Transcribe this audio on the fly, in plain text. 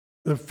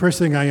The first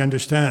thing I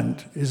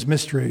understand is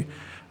mystery,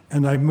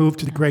 and I moved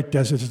to the great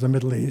deserts of the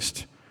Middle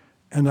East,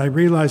 and I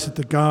realized that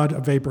the God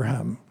of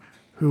Abraham,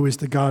 who is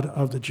the God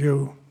of the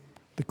Jew,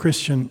 the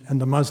Christian, and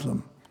the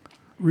Muslim,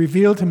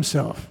 revealed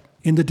himself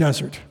in the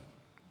desert.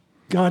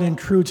 God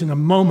intrudes in a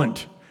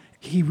moment.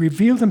 He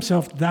revealed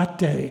himself that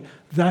day,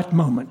 that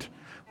moment.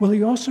 Well,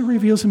 he also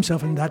reveals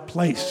himself in that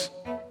place.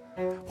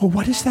 Well,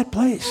 what is that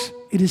place?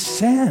 It is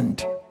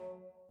sand.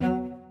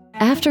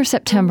 After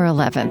September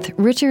 11th,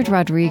 Richard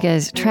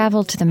Rodriguez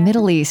traveled to the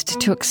Middle East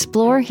to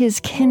explore his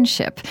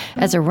kinship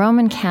as a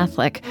Roman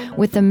Catholic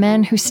with the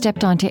men who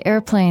stepped onto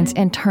airplanes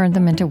and turned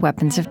them into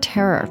weapons of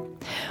terror.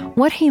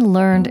 What he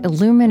learned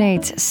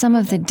illuminates some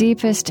of the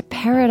deepest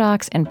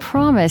paradox and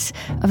promise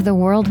of the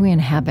world we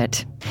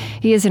inhabit.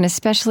 He is an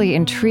especially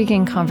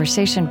intriguing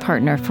conversation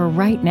partner for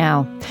Right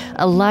Now,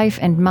 a life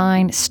and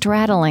mind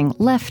straddling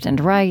left and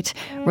right,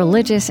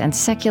 religious and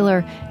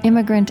secular,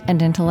 immigrant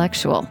and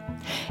intellectual.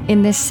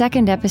 In this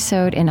second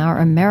episode in our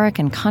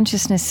American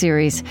Consciousness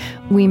series,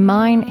 we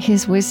mine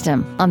his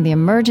wisdom on the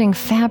emerging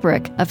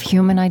fabric of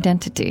human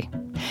identity.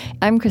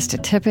 I'm Krista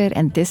Tippett,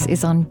 and this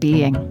is On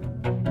Being.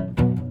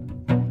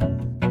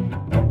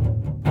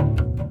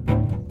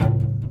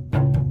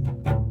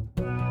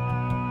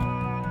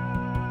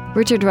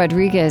 Richard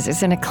Rodriguez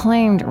is an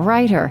acclaimed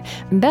writer,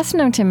 best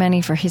known to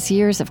many for his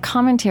years of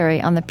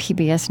commentary on the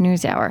PBS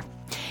NewsHour.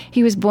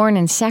 He was born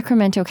in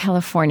Sacramento,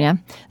 California,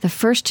 the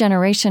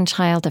first-generation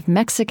child of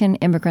Mexican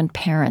immigrant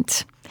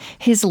parents.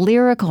 His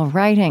lyrical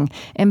writing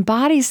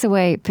embodies the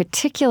way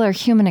particular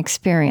human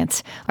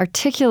experience,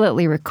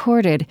 articulately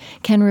recorded,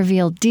 can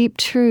reveal deep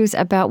truths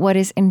about what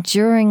is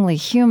enduringly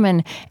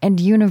human and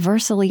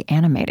universally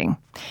animating.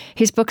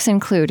 His books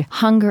include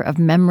Hunger of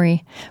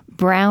Memory,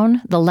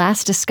 Brown, The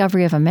Last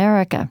Discovery of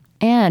America,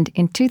 and,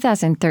 in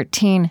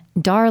 2013,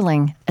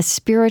 Darling, A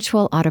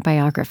Spiritual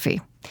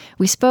Autobiography.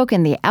 We spoke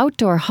in the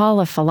Outdoor Hall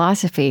of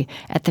Philosophy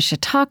at the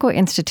Chautauqua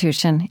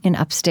Institution in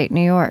upstate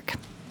New York.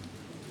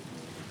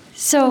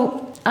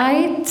 So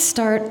I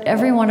start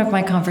every one of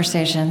my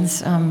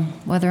conversations,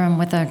 whether I'm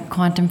with a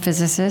quantum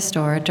physicist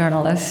or a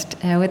journalist,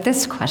 with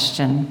this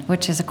question,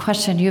 which is a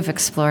question you've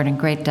explored in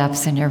great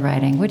depths in your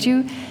writing. Would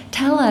you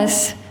tell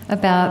us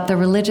about the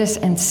religious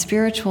and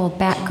spiritual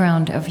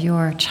background of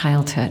your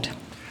childhood?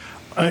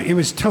 It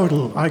was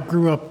total. I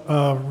grew up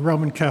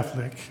Roman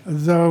Catholic,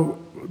 though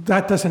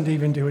that doesn't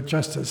even do it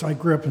justice. I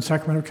grew up in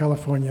Sacramento,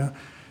 California,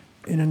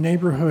 in a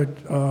neighborhood,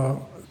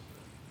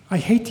 I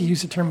hate to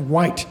use the term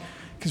white,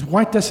 because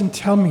white doesn't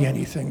tell me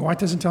anything. White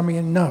doesn't tell me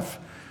enough.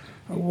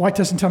 White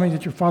doesn't tell me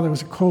that your father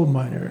was a coal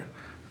miner.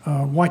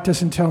 White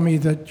doesn't tell me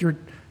that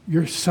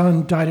your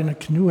son died in a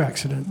canoe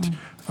accident.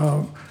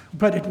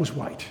 But it was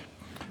white.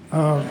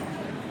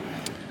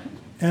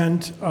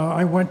 And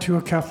I went to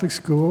a Catholic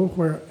school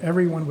where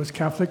everyone was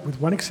Catholic,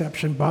 with one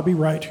exception, Bobby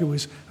Wright, who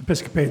was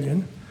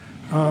Episcopalian.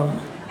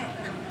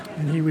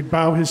 And he would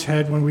bow his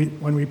head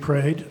when we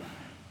prayed.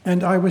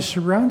 And I was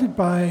surrounded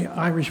by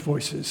Irish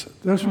voices.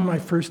 Those were my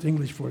first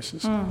English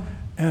voices.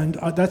 And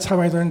that's how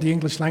I learned the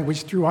English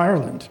language, through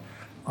Ireland,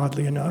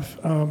 oddly enough.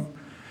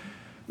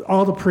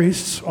 All the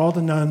priests, all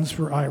the nuns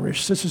were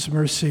Irish. Sisters of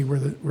Mercy were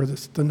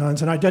the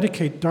nuns. And I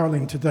dedicate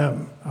Darling to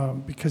them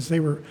because they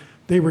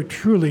were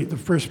truly the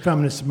first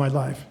feminists of my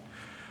life.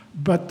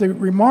 But the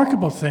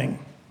remarkable thing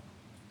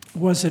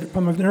was that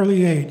from an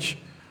early age,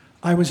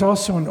 I was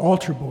also an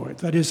altar boy.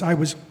 That is, I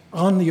was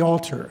on the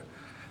altar,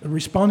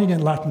 responding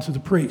in Latin to the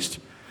priest.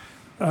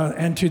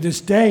 And to this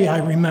day, I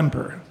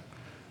remember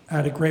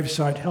at a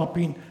graveside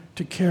helping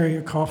to carry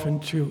a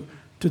coffin to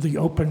the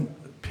open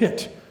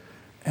pit,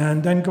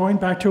 and then going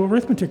back to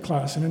arithmetic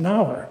class in an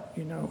hour,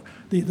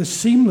 the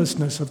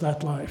seamlessness of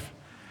that life.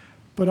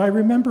 But I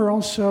remember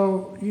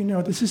also,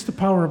 this is the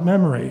power of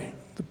memory,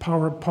 the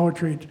power of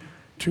poetry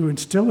to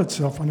instill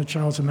itself on a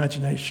child's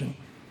imagination.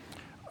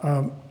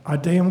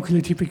 Ad Deum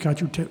Crucificat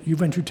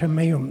Juventutem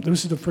Meum.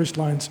 Those are the first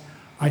lines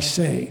I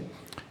say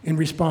in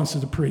response to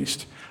the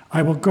priest.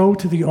 I will go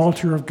to the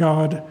altar of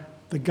God,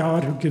 the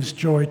God who gives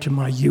joy to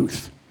my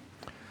youth.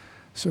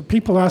 So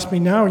people ask me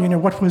now,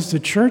 what was the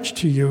church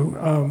to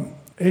you?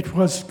 It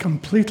was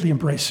completely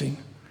embracing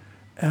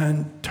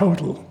and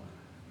total.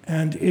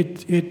 And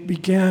it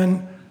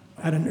began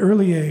at an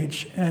early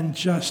age and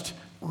just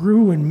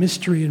grew in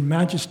mystery and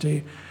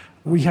majesty.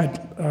 We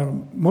had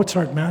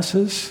Mozart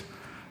masses,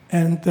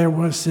 and there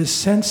was this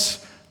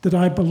sense that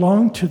I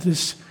belonged to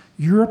this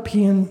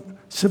European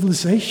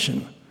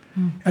civilization.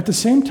 At the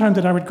same time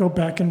that I would go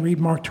back and read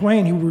Mark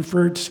Twain, who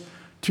referred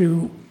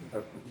to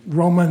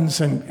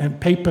Romans and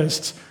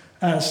papists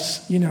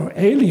as,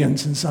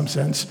 aliens in some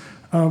sense,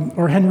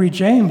 or Henry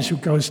James, who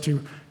goes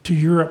to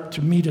Europe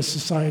to meet a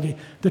society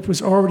that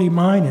was already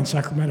mine in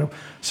Sacramento.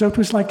 So it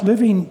was like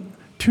living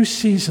two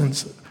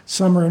seasons,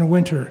 summer and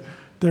winter.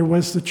 There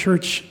was the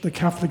church, the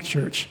Catholic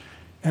Church,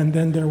 and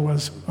then there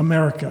was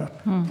America,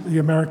 the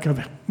America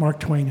of Mark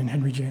Twain and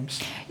Henry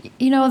James.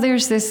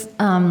 There's this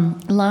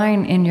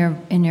line in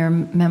your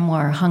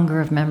memoir,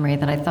 Hunger of Memory,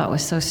 that I thought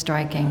was so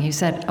striking. You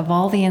said, of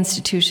all the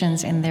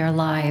institutions in their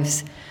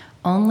lives,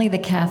 only the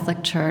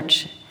Catholic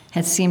Church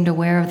had seemed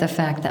aware of the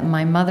fact that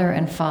my mother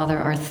and father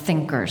are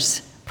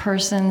thinkers,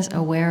 persons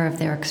aware of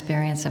their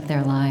experience of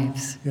their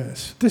lives.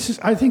 Yes.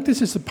 I think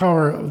this is the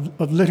power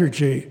of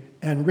liturgy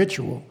and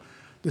ritual,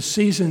 the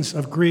seasons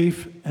of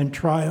grief and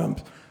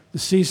triumph, the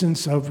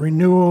seasons of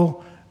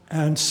renewal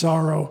and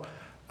sorrow.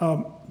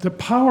 The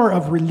power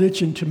of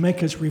religion to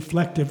make us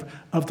reflective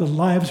of the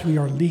lives we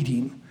are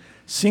leading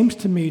seems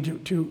to me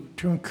to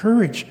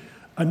encourage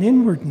an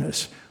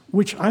inwardness,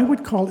 which I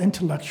would call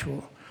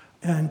intellectual.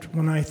 And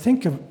when I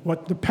think of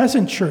what the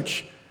peasant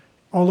church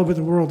all over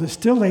the world is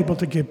still able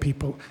to give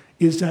people,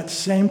 is that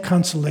same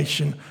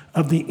consolation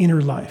of the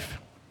inner life.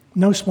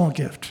 No small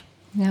gift.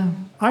 Yeah.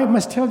 I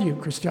must tell you,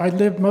 Christy, I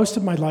live most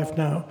of my life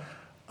now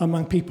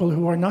among people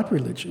who are not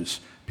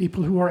religious,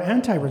 people who are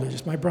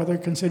anti-religious. My brother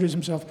considers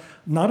himself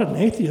not an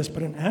atheist,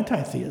 but an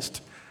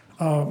anti-theist.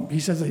 He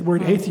says the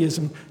word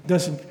atheism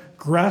doesn't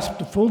grasp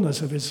the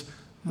fullness of his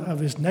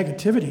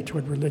negativity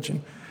toward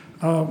religion.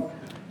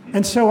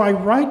 And so I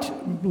write,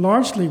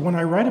 largely when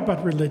I write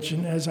about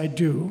religion, as I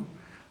do,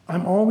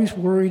 I'm always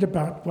worried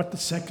about what the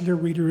secular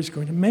reader is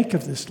going to make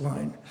of this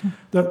line.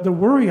 The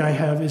worry I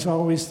have is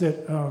always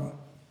that,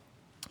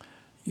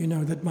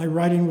 that my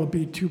writing will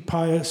be too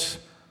pious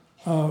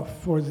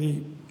for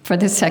the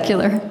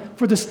secular?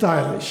 For the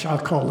stylish, I'll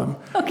call them.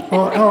 Okay.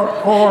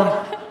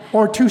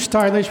 Or too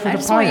stylish for the pious. I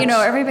just want you to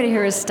know, everybody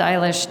here is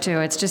stylish too.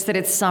 It's just that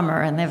it's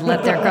summer and they've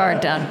let their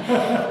guard down.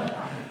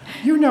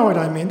 You know what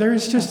I mean. There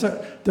is just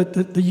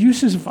the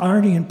uses of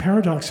irony and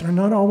paradox are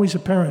not always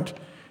apparent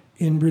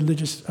in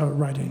religious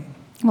writing.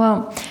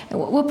 Well,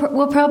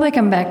 we'll probably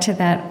come back to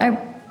that.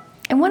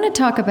 I want to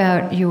talk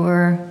about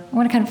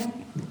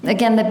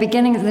again, the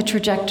beginning of the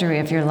trajectory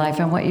of your life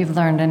and what you've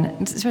learned.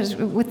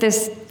 And with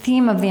this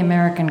theme of the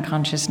American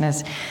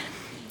consciousness,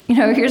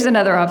 here's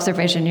another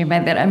observation you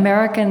made, that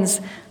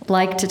Americans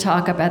like to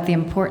talk about the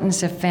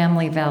importance of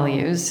family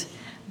values,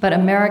 but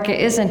America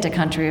isn't a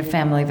country of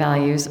family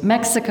values.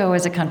 Mexico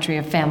is a country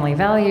of family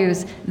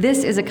values.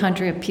 This is a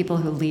country of people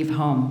who leave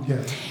home.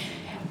 Yes.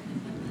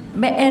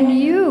 And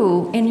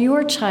you, in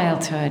your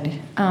childhood,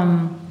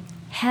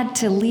 had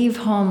to leave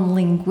home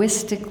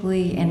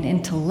linguistically and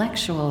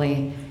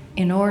intellectually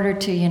in order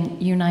to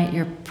unite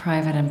your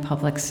private and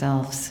public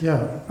selves.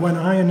 Yeah. When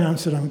I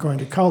announced that I'm going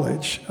to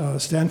college,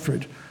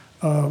 Stanford,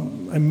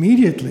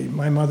 immediately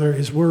my mother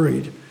is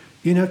worried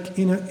in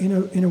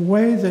a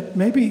way that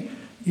maybe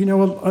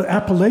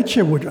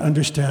Appalachia would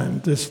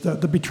understand this,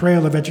 the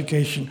betrayal of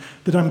education,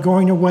 that I'm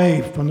going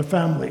away from the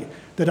family,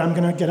 that I'm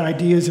going to get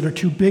ideas that are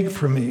too big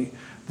for me,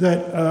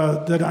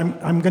 that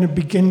I'm going to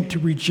begin to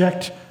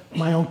reject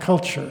my own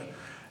culture.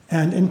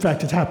 And in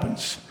fact, it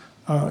happens.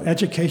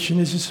 Education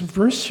is a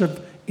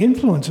subversive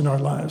influence in our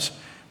lives.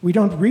 We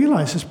don't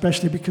realize,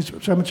 especially because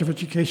so much of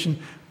education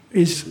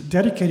is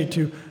dedicated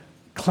to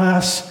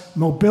class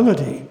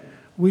mobility,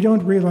 we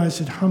don't realize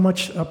how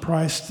much a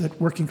price that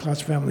working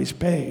class families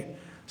pay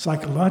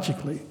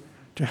psychologically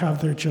to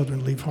have their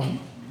children leave home.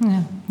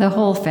 Yeah, the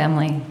whole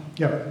family.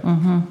 Yeah.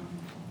 Mm-hmm.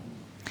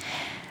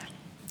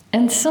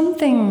 And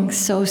something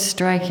so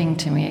striking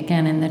to me,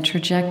 again, in the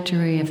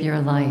trajectory of your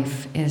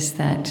life, is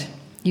that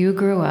you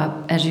grew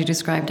up, as you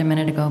described a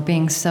minute ago,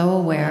 being so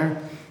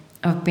aware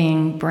of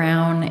being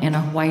brown in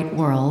a white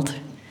world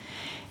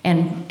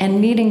and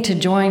needing to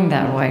join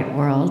that white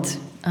world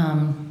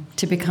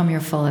to become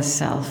your fullest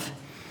self.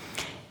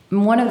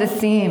 One of the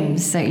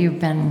themes that you've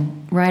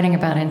been writing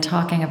about and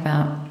talking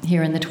about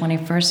here in the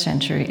 21st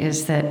century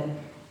is that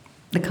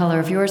the color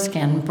of your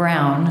skin,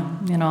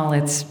 brown in all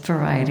its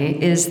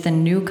variety, is the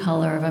new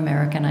color of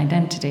American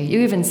identity.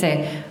 You even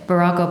say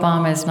Barack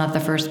Obama is not the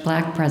first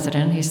black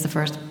president, he's the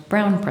first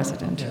brown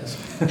president. Yes.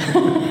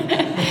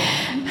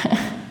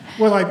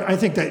 Well, I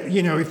think that,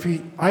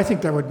 I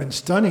think that would have been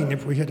stunning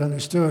if we had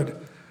understood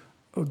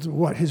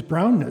what his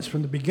brownness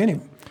from the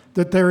beginning.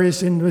 That there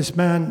is in this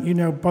man,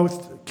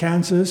 both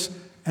Kansas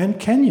and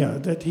Kenya,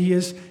 that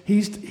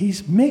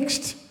he's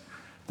mixed.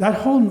 That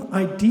whole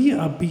idea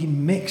of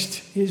being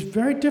mixed is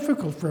very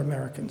difficult for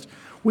Americans.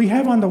 We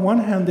have, on the one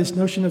hand, this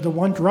notion of the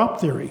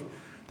one-drop theory,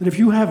 that if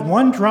you have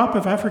one drop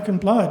of African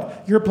blood,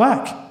 you're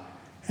black.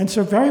 And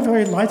so very,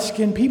 very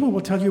light-skinned people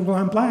will tell you, well,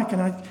 I'm black.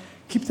 And I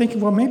keep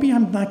thinking, well, maybe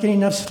I'm not getting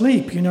enough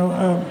sleep,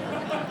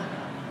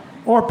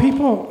 Or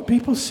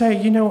people say,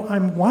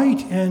 I'm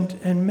white,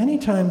 and many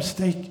times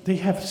they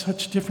have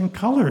such different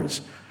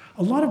colors.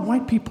 A lot of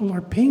white people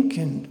are pink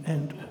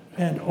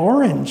and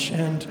orange,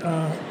 and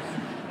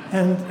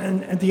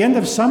at the end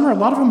of summer, a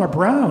lot of them are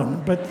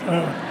brown, but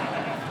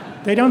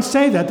they don't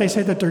say that. They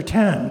say that they're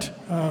tanned.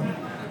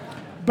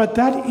 But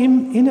that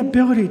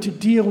inability to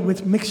deal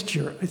with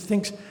mixture, I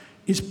think,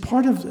 is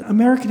part of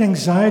American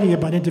anxiety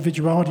about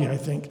individuality, I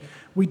think.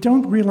 We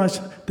don't realize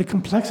the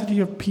complexity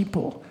of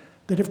people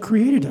that have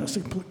created us,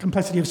 the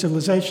complexity of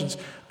civilizations.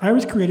 I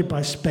was created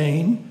by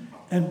Spain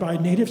and by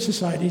native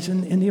societies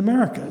in the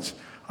Americas.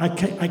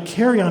 I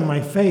carry on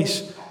my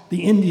face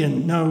the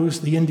Indian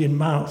nose, the Indian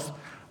mouth.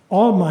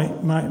 All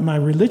my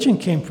religion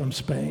came from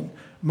Spain.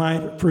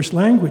 My first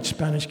language,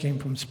 Spanish, came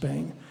from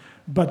Spain.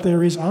 But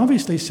there is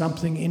obviously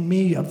something in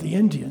me of the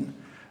Indian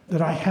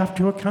that I have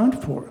to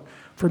account for.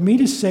 For me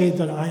to say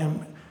that I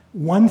am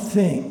one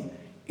thing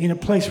in a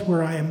place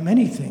where I am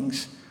many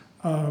things,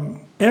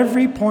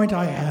 every point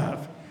I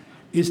have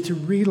is to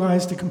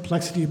realize the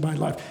complexity of my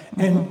life.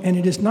 And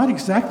it is not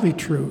exactly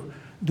true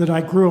that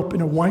I grew up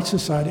in a white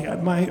society.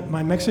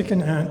 My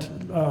Mexican aunt,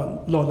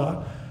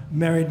 Lola,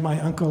 married my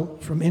uncle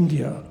from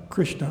India,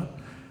 Krishna,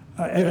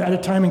 at a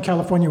time in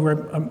California where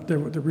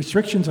the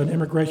restrictions on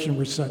immigration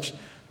were such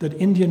that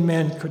Indian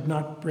men could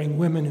not bring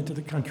women into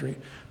the country.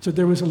 So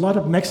there was a lot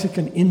of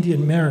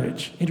Mexican-Indian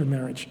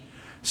intermarriage.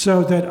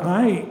 So that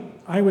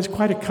I was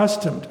quite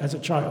accustomed as a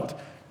child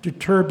to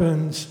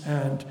turbans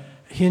and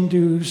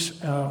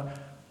Hindus.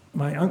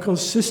 My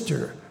uncle's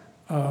sister,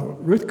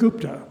 Ruth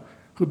Gupta,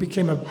 who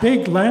became a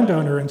big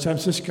landowner in San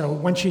Francisco,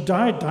 when she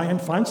died, Dianne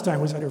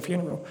Feinstein was at her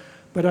funeral.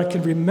 But I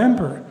can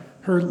remember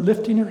her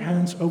lifting her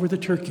hands over the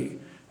turkey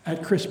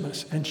at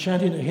Christmas and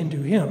chanting a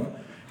Hindu hymn,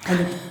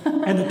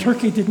 and the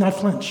turkey did not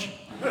flinch.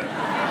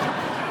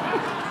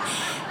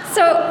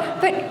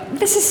 But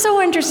this is so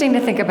interesting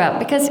to think about,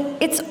 because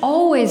it's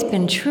always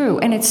been true,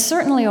 and it's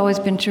certainly always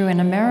been true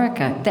in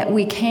America, that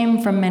we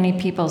came from many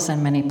peoples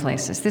and many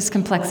places. This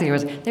complexity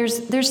was,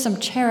 there's some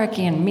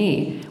Cherokee in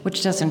me,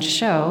 which doesn't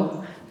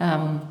show.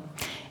 I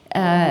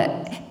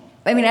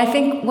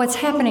think what's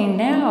happening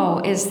now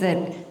is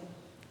that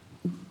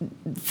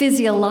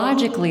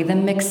physiologically the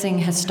mixing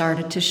has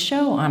started to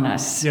show on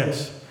us.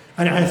 Yes.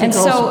 And I think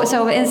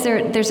also,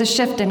 there's a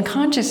shift in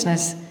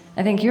consciousness.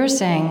 I think you're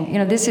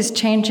saying, this is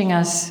changing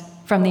us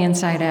from the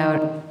inside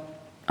out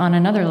on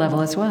another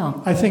level as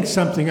well. I think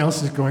something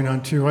else is going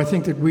on too. I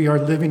think that we are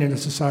living in a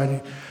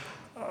society.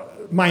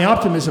 My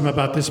optimism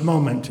about this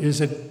moment is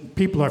that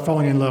people are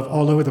falling in love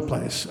all over the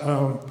place.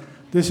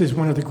 This is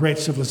one of the great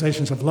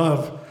civilizations of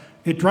love.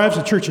 It drives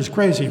the churches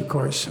crazy, of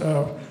course,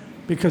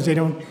 because they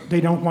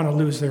don't want to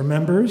lose their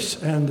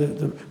members and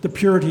the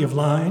purity of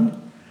line,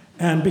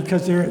 and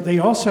because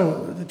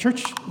the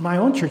church, my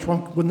own church,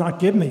 will not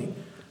give me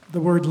the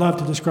word love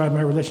to describe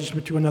my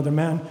relationship to another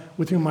man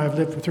with whom I have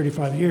lived for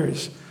 35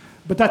 years.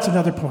 But that's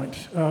another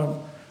point.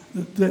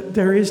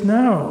 There is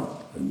now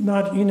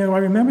not, I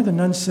remember the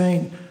nuns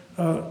saying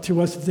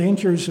to us the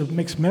dangers of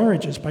mixed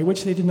marriages, by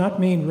which they did not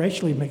mean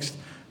racially mixed,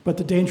 but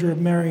the danger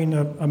of marrying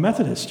a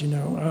Methodist,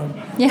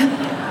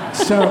 Yeah.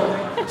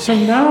 So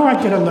now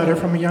I get a letter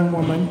from a young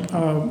woman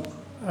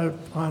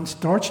on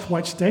starched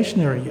white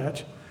stationery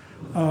yet.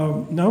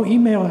 No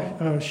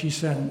email she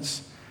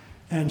sends.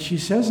 And she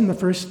says in the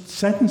first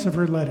sentence of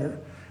her letter,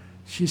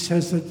 she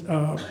says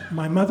that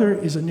my mother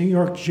is a New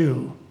York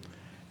Jew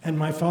and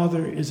my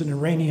father is an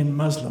Iranian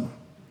Muslim.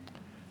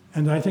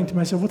 And I think to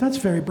myself, well, that's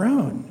very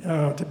brown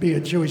to be a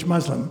Jewish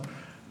Muslim.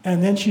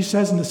 And then she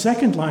says in the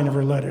second line of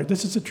her letter,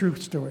 this is a true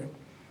story.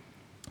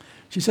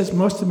 She says,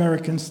 most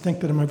Americans think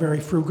that I'm a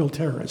very frugal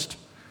terrorist.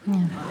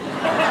 Yeah.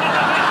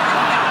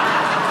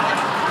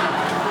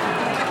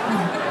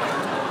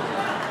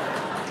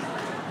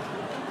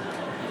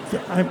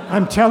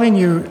 I'm telling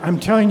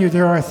you,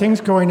 there are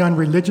things going on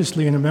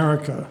religiously in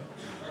America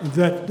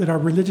that our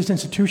religious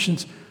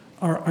institutions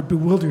are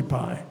bewildered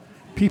by.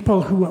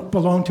 People who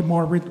belong to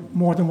more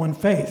than one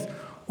faith,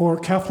 or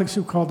Catholics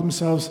who call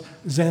themselves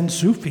Zen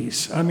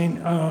Sufis.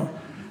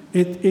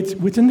 It's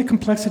within the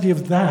complexity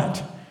of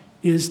that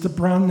is the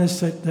brownness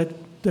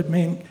that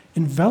may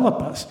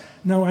envelop us.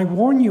 Now, I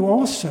warn you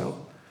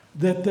also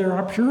that there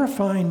are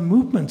purifying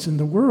movements in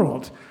the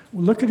world.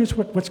 Look at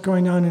what's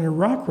going on in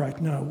Iraq right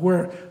now,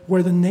 where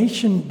the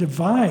nation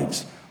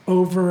divides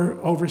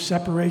over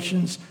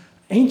separations,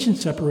 ancient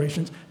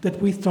separations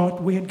that we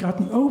thought we had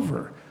gotten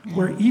over.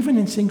 Where even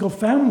in single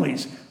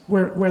families,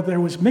 where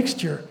there was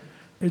mixture,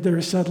 there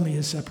is suddenly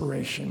a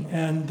separation.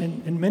 And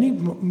in many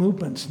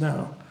movements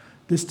now,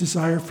 this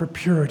desire for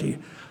purity,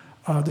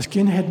 the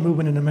skinhead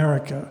movement in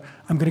America,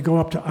 I'm going to go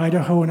up to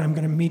Idaho and I'm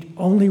going to meet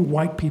only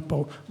white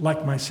people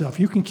like myself.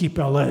 You can keep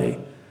LA.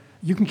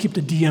 You can keep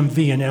the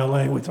DMV in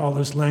LA with all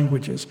those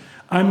languages.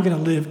 I'm going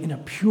to live in a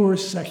pure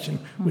section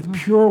with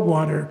pure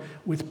water,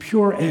 with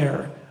pure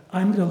air.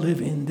 I'm going to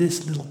live in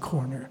this little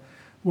corner.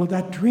 Well,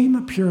 that dream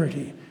of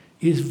purity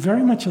is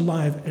very much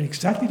alive at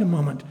exactly the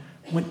moment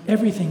when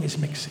everything is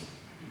mixing.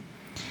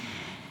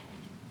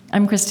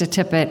 I'm Krista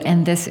Tippett,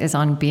 and this is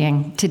On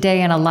Being.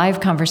 Today, in a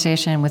live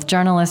conversation with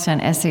journalist and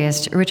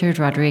essayist Richard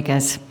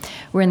Rodriguez.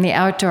 We're in the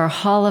outdoor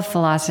Hall of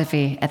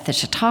Philosophy at the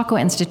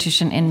Chautauqua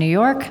Institution in New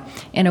York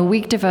in a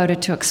week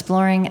devoted to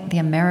exploring the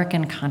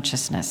American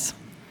consciousness.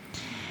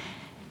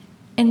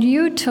 And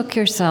you took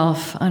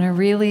yourself on a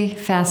really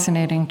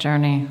fascinating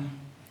journey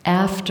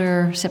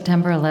after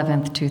September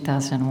 11th,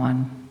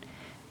 2001,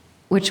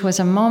 which was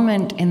a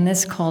moment in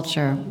this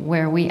culture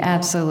where we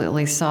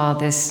absolutely saw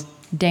this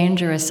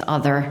dangerous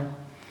other.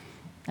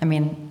 I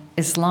mean,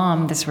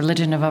 Islam, this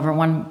religion of over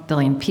 1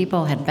 billion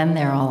people, had been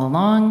there all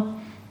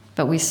along,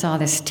 but we saw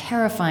this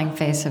terrifying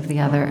face of the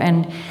other.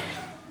 And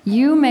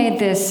you made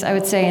this, I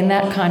would say, in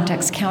that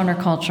context,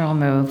 countercultural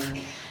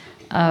move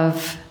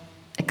of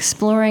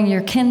exploring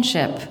your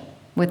kinship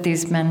with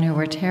these men who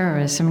were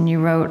terrorists. I mean,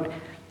 you wrote,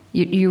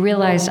 You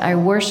realized, I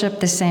worship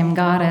the same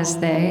God as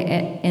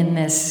they in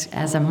this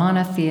as a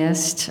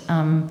monotheist,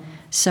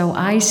 so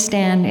I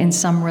stand in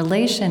some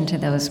relation to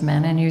those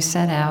men, and you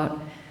set out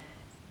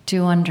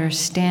to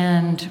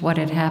understand what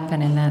had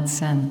happened in that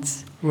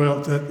sense.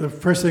 Well, the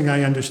first thing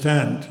I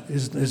understand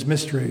is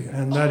mystery,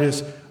 and that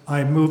is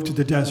I moved to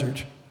the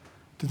desert,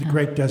 to the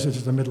great deserts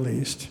of the Middle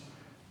East,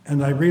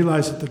 and I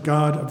realized that the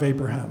God of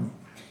Abraham,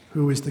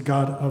 who is the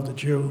God of the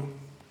Jew,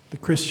 the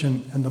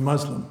Christian, and the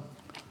Muslim,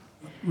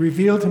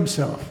 revealed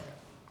himself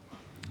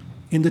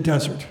in the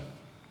desert.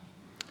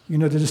 You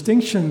know, the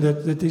distinction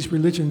that these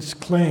religions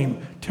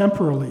claim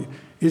temporally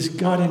is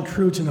God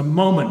intrudes in a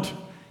moment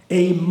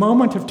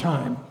of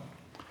time.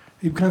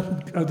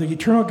 The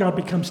eternal God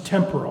becomes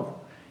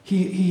temporal.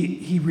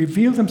 He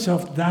revealed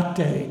himself that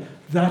day,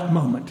 that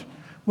moment.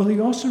 Well, he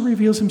also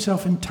reveals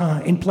himself in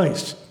time, in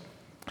place.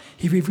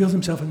 He reveals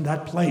himself in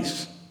that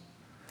place.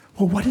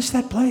 Well, what is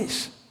that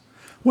place?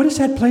 What is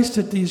that place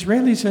that the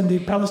Israelis and the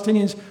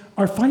Palestinians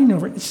are fighting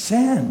over? It's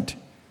sand.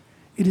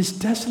 It is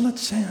desolate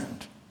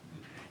sand.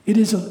 It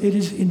is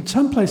in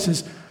some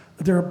places,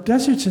 there are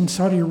deserts in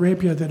Saudi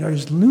Arabia that are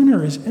as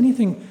lunar as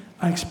anything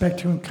I expect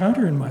to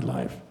encounter in my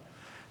life.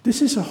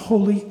 This is a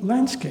holy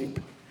landscape.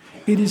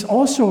 It is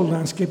also a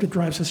landscape that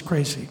drives us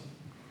crazy.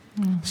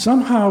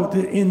 Somehow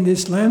in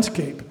this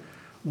landscape,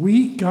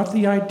 we got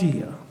the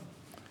idea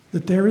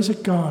that there is a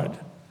God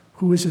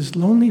who is as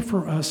lonely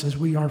for us as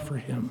we are for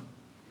him.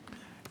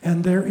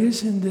 And there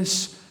is in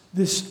this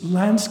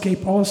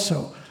landscape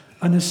also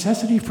a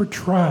necessity for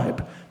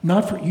tribe.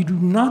 You do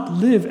not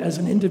live as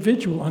an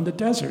individual on the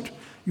desert.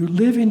 You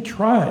live in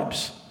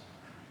tribes.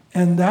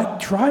 And that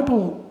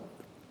tribal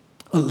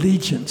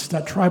allegiance,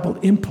 that tribal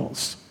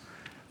impulse,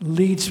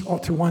 leads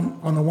to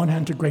on the one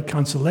hand to great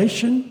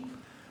consolation,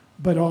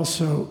 but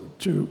also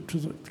to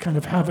the kind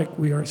of havoc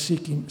we are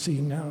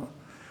seeing now.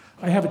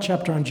 I have a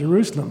chapter on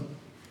Jerusalem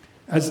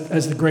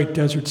as the great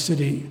desert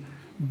city,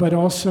 but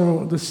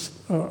also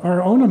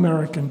our own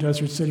American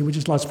desert city, which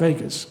is Las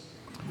Vegas.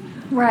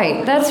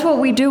 Right, that's what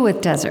we do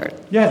with desert.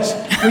 Yes.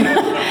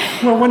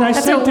 When I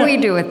that's what we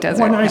do with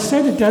desert. When I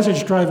say the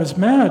deserts drive us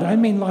mad, I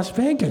mean Las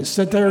Vegas,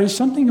 that there is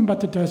something about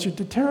the desert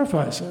that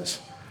terrifies us.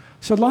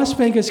 So Las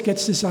Vegas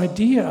gets this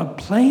idea of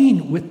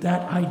playing with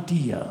that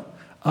idea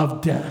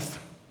of death.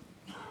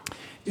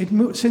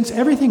 Since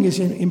everything is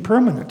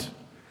impermanent,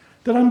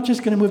 that I'm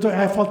just going to move the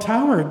Eiffel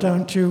Tower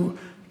down to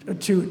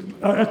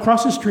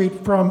across the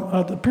street from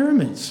the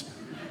pyramids.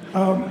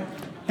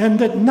 And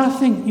that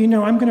nothing,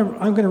 I'm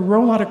going to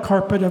roll out a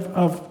carpet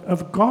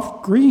of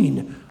golf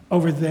green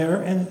over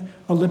there and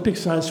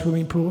Olympic-sized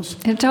swimming pools.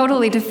 It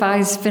totally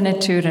defies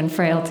finitude and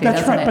frailty.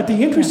 That's right. It? But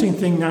the interesting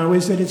thing now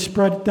is that it's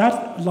spread.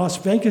 That Las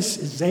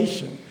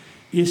Vegasization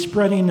is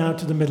spreading now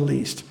to the Middle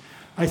East.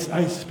 I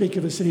speak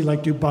of a city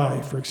like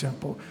Dubai, for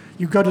example.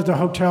 You go to the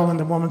hotel and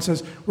the woman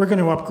says, "We're going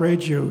to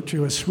upgrade you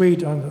to a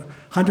suite on the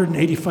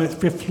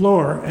 185th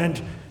floor,"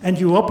 and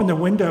you open the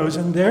windows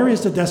and there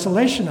is the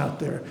desolation out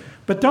there.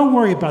 But don't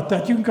worry about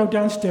that. You can go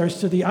downstairs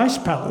to the Ice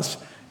Palace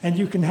and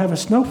you can have a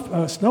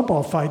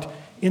snowball fight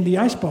in the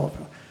ice ball.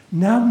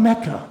 Now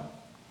Mecca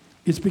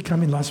is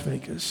becoming Las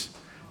Vegas.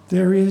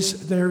 There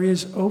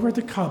is over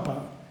the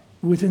Kaaba,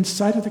 within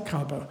sight of the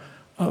Kaaba,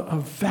 a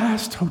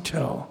vast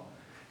hotel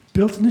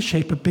built in the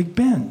shape of Big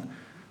Ben.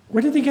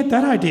 Where did they get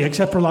that idea,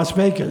 except for Las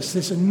Vegas?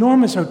 This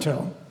enormous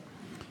hotel.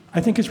 I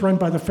think it's run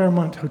by the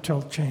Fairmont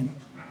Hotel chain.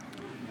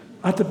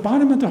 At the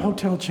bottom of the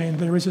hotel chain,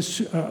 there is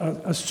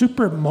a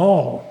super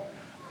mall.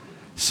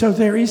 So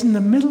there is in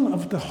the middle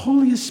of the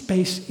holiest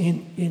space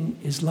in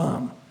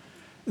Islam,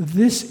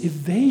 this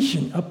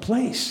evasion of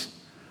place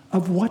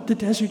of what the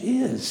desert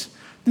is.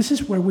 This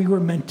is where we were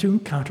meant to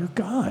encounter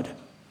God.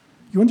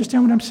 You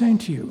understand what I'm saying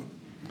to you?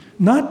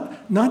 Not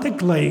a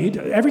glade.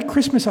 Every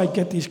Christmas I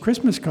get these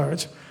Christmas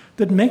cards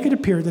that make it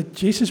appear that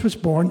Jesus was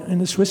born in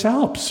the Swiss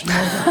Alps.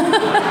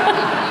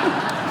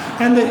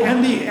 And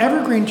the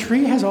evergreen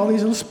tree has all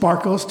these little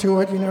sparkles to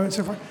it, and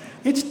so forth.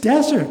 It's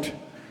desert.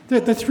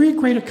 The three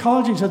great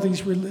ecologies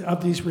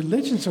of these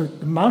religions are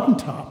the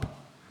mountaintop,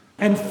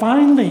 and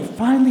finally,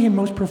 and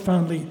most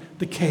profoundly,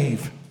 the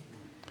cave.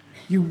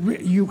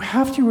 You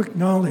have to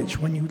acknowledge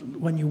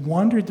when you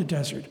wander the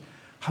desert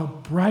how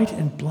bright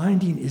and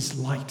blinding is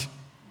light,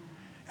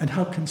 and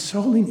how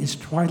consoling is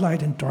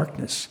twilight and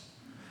darkness.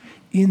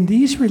 In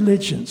these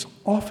religions,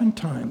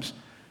 oftentimes,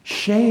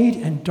 shade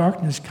and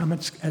darkness come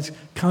as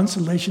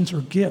consolations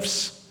or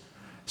gifts,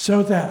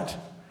 so that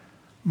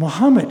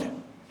Muhammad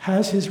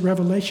has his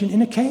revelation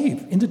in a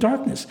cave, in the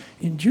darkness.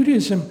 In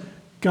Judaism,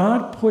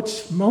 God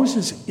puts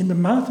Moses in the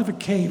mouth of a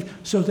cave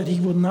so that he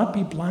will not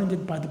be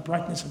blinded by the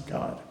brightness of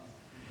God.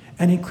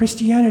 And in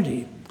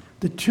Christianity,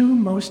 the two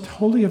most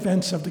holy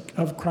events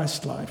of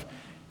Christ's life,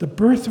 the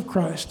birth of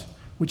Christ,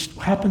 which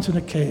happens in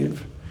a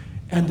cave,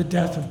 and the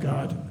death of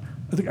God,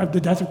 the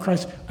death of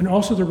Christ, and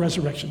also the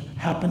resurrection,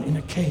 happen in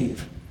a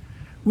cave.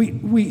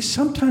 We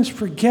sometimes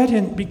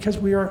forget, because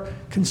we are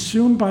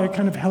consumed by a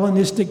kind of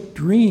Hellenistic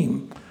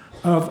dream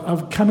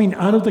of coming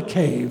out of the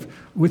cave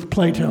with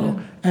Plato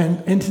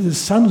and into the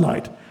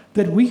sunlight,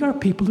 that we are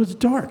people of the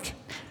dark.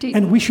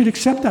 And we should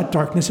accept that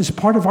darkness as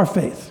part of our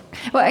faith.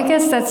 Well, I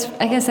guess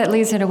that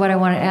leads into what I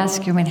want to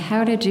ask you. I mean,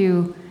 how did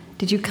you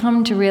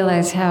come to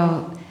realize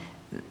how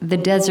the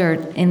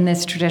desert in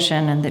this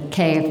tradition and the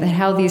cave, that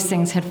how these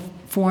things had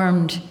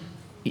formed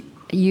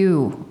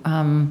you,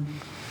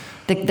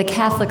 the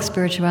Catholic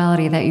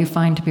spirituality that you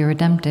find to be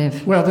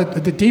redemptive? Well,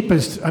 the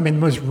deepest,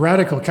 most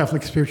radical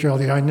Catholic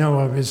spirituality I know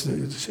of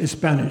is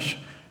Spanish,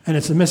 and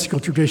it's the mystical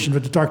tradition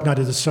of the dark night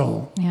of the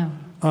soul. Yeah.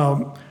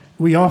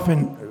 We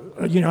often,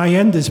 I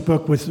end this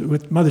book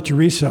with Mother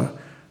Teresa,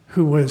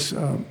 who was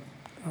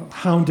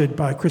hounded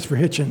by Christopher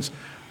Hitchens,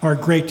 our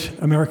great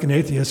American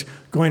atheist,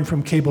 going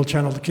from cable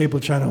channel to cable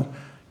channel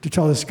to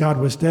tell us God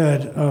was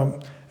dead,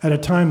 at a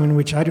time in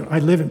which I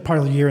live in part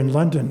of the year in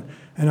London,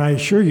 and I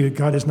assure you,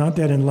 God is not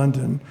dead in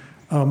London.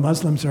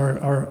 Muslims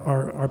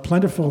are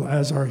plentiful,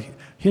 as are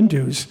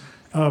Hindus,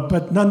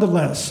 but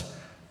nonetheless,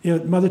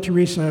 Mother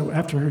Teresa,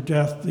 after her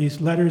death, these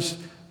letters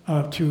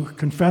to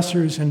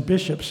confessors and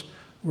bishops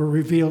were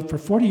revealed for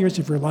 40 years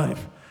of her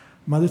life.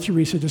 Mother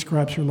Teresa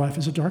describes her life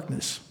as a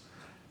darkness.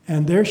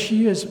 And there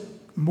she is,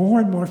 more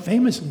and more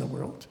famous in the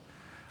world,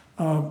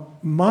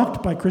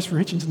 mocked by Christopher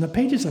Hitchens in the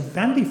pages of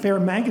Vanity Fair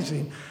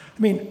magazine.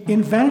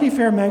 In Vanity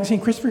Fair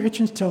magazine, Christopher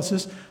Hitchens tells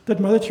us that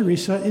Mother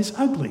Teresa is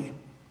ugly.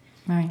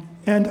 Right.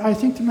 And I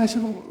think to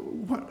myself,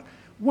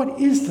 what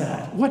is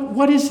that?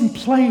 What is in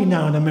play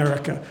now in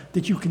America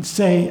that you can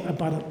say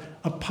about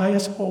a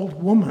pious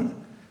old woman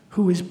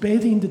who is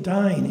bathing the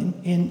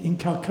dying in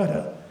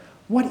Calcutta?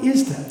 What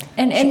is that?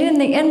 And in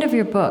the end of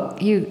your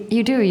book, you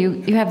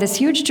have this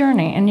huge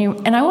journey,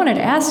 and I wanted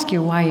to ask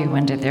you why you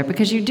ended there,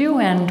 because you do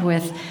end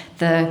with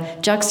the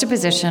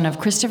juxtaposition of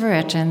Christopher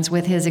Hitchens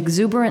with his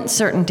exuberant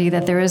certainty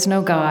that there is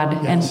no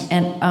God, yes,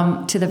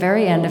 and to the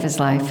very end of his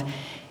life,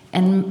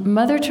 and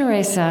Mother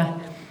Teresa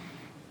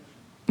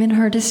in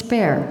her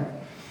despair.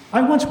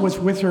 I once was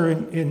with her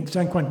in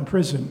San Quentin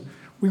prison.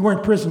 We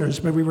weren't prisoners,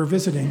 but we were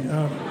visiting.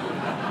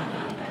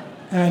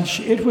 And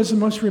it was the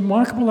most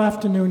remarkable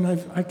afternoon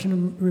I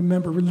can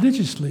remember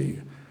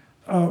religiously.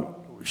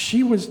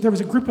 There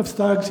was a group of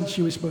thugs that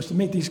she was supposed to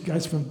meet, these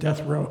guys from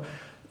death row,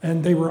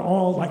 and they were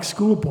all like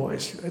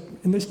schoolboys.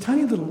 And this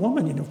tiny little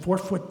woman, 4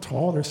 foot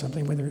tall or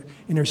something,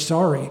 in her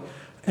sari.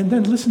 And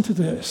then listen to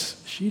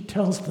this. She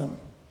tells them,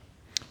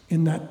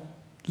 in that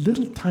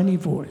little tiny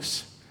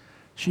voice,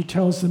 she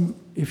tells them,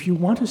 if you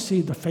want to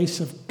see the face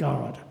of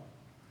God,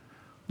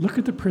 look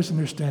at the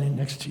prisoner standing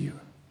next to you.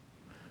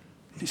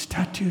 These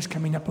tattoos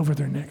coming up over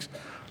their necks.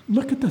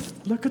 Look at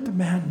the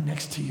man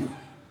next to you.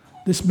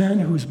 This man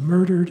who was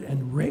murdered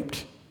and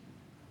raped.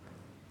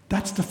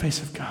 That's the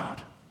face of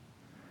God.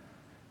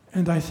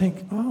 And I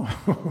think,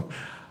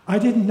 I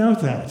didn't know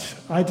that.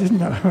 I didn't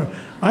know.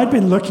 I'd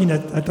been looking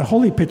at the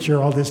holy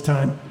picture all this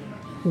time,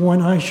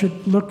 when I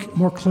should look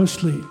more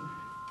closely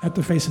at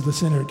the face of the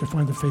sinner to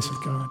find the face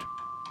of God.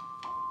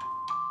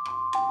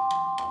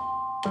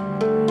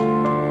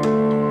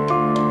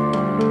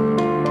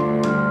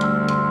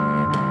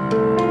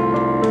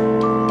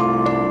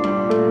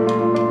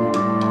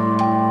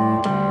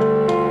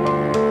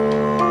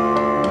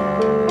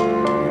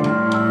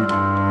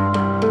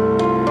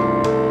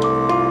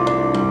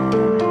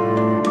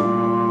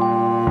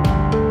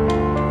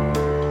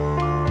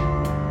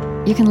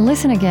 You can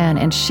listen again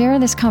and share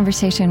this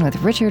conversation with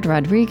Richard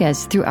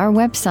Rodriguez through our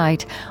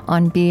website,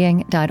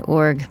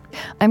 onbeing.org.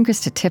 I'm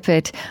Krista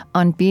Tippett.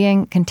 On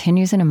Being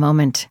continues in a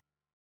moment.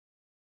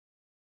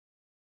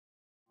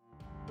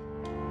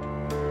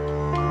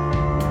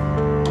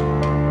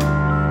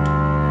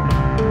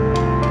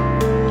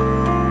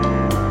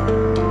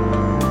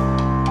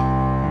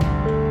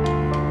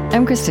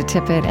 I'm Krista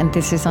Tippett, and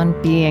this is On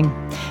Being.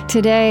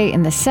 Today,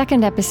 in the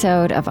second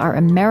episode of our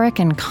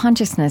American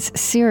Consciousness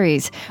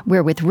series,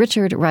 we're with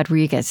Richard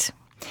Rodriguez.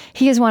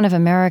 He is one of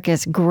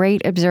America's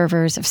great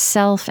observers of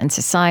self and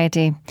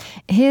society.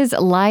 His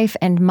life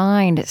and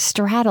mind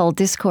straddle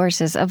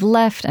discourses of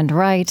left and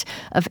right,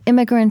 of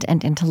immigrant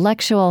and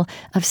intellectual,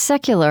 of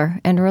secular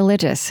and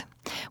religious.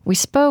 We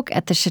spoke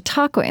at the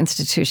Chautauqua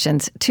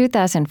Institution's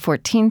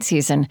 2014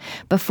 season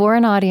before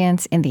an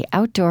audience in the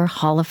Outdoor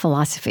Hall of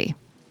Philosophy.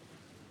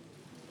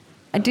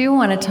 I do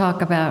want to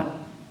talk about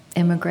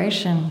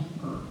immigration,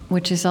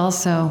 which is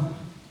also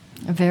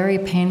a very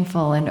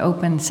painful and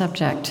open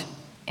subject.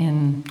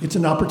 It's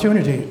an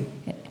opportunity.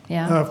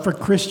 Yeah. For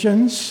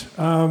Christians,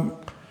 I'm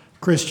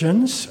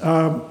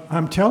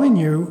telling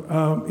you,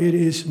 it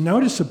is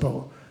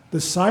noticeable, the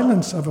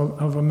silence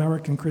of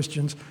American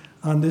Christians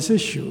on this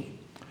issue.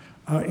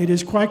 It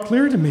is quite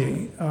clear to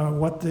me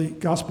what the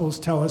Gospels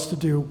tell us to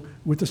do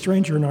with the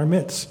stranger in our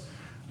midst.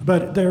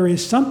 But there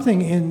is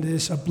something in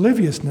this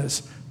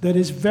obliviousness that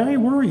is very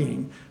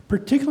worrying,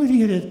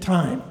 particularly at a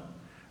time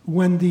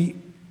when the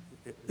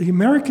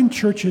American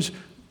churches,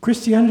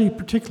 Christianity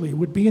particularly,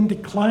 would be in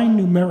decline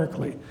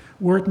numerically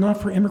were it not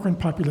for immigrant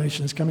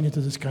populations coming into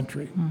this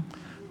country.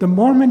 The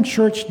Mormon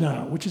church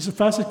now, which is the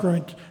fastest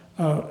growing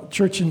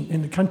church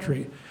in the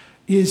country,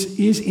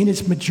 is in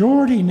its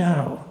majority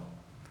now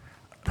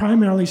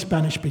primarily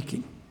Spanish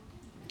speaking.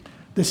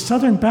 The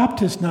Southern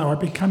Baptists now are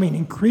becoming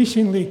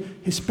increasingly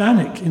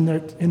Hispanic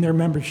in their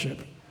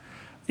membership.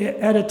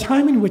 At a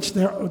time in which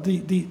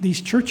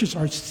these churches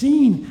are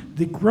seeing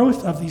the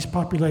growth of these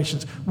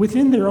populations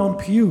within their own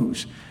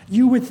pews,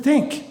 you would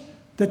think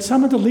that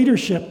some of the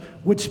leadership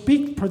would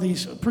speak for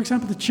these, for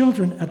example, the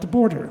children at the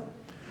border.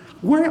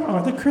 Where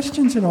are the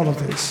Christians in all of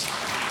this?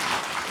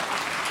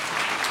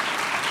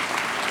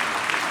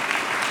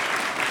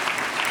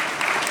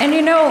 And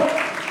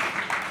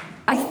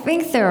I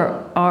think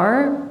there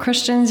are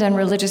Christians and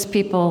religious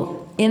people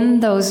in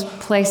those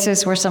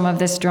places where some of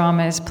this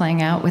drama is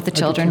playing out with the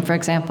children, for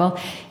example,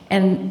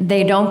 and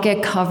they don't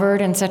get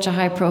covered in such a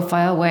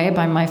high-profile way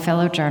by my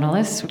fellow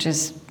journalists, which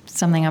is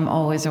something I'm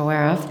always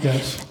aware of.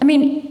 Yes. I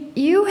mean,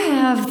 you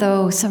have,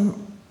 though,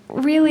 some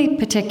really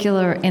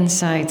particular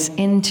insights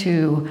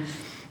into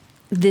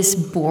this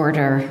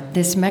border,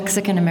 this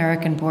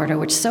Mexican-American border,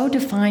 which so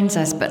defines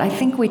us, but I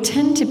think we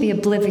tend to be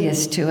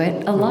oblivious to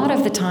it a lot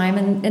of the time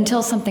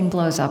until something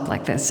blows up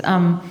like this.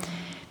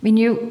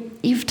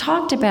 You've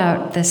talked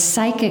about the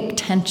psychic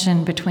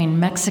tension between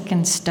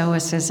Mexican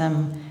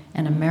stoicism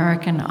and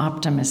American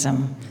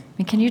optimism.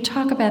 Can you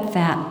talk about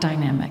that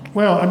dynamic?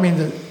 Well,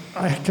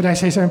 can I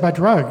say something about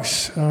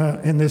drugs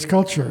in this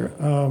culture?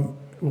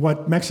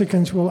 What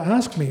Mexicans will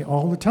ask me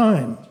all the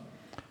time,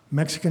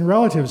 Mexican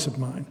relatives of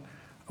mine,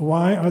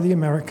 why are the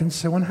Americans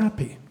so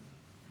unhappy?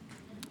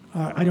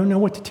 I don't know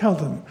what to tell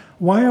them.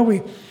 Why are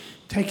we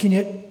taking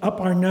it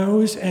up our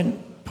nose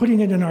and putting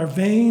it in our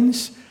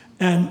veins?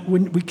 And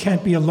when we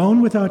can't be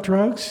alone without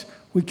drugs.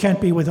 We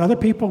can't be with other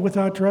people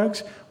without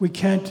drugs. We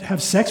can't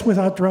have sex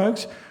without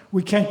drugs.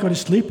 We can't go to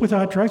sleep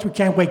without drugs. We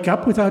can't wake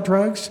up without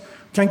drugs.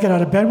 We can't get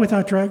out of bed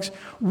without drugs.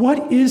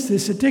 What is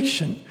this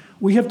addiction?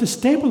 We have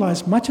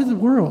destabilized much of the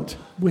world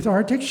with our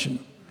addiction.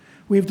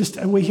 We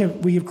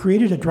have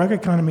created a drug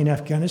economy in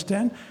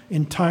Afghanistan,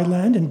 in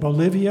Thailand, in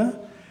Bolivia,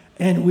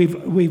 and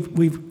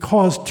we've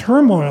caused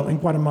turmoil in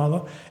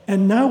Guatemala,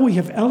 and now we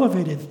have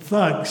elevated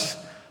thugs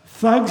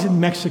in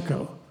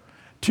Mexico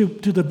to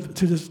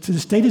the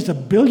status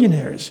of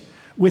billionaires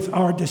with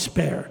our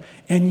despair.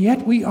 And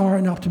yet we are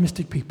an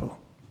optimistic people.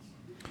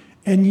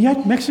 And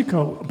yet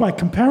Mexico, by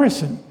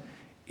comparison,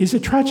 is a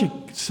tragic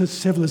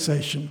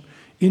civilization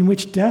in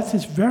which death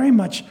is very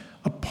much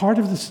a part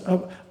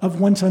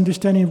of one's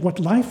understanding of what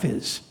life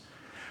is.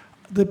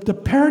 The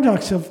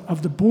paradox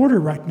of the border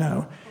right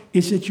now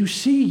is that you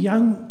see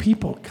young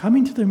people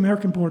coming to the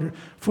American border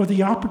for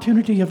the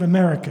opportunity of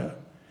America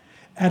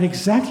at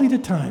exactly the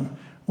time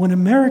when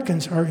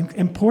Americans are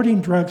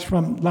importing drugs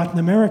from Latin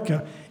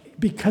America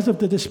because of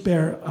the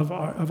despair of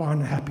our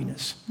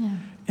unhappiness. Yeah.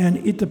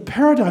 And the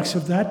paradox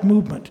of that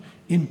movement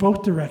in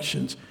both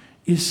directions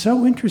is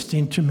so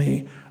interesting to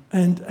me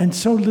and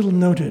so little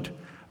noted.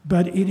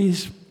 But it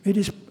is.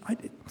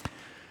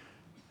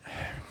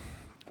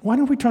 Why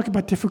don't we talk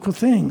about difficult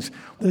things?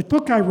 The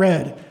book I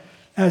read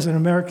as an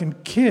American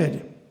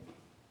kid,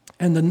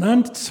 and the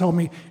nun told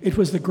me it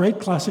was the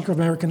great classic of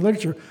American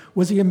literature,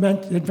 was The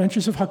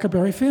Adventures of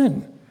Huckleberry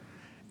Finn.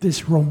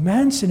 This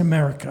romance in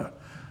America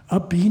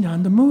of being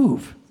on the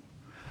move,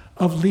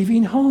 of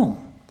leaving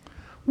home.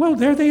 Well,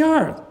 there they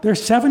are. They're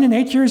 7 and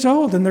 8 years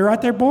old, and they're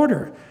at their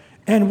border.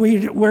 And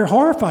we're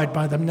horrified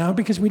by them now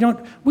because we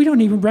don't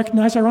even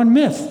recognize our own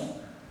myth.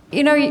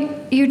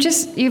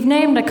 You've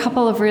named a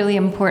couple of really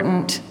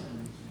important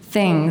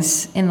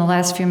things in the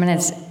last few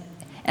minutes.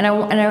 And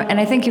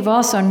I think you've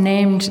also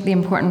named the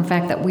important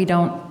fact that we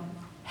don't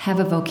have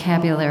a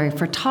vocabulary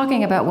for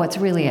talking about what's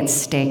really at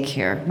stake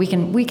here. We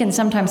can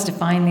sometimes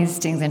define these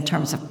things in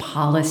terms of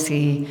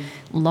policy,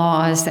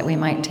 laws that we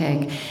might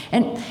take.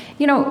 And,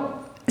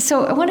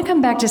 so I want to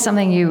come back to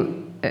something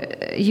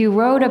you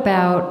wrote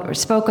about or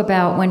spoke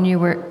about when you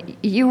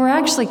were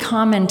actually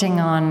commenting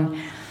on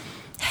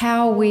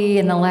how we,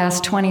 in the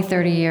last 20,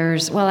 30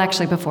 years, well,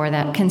 actually before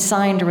that,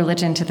 consigned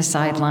religion to the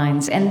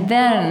sidelines. And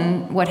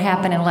then what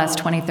happened in the last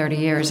 20, 30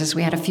 years is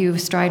we had a few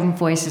strident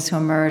voices who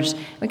emerged.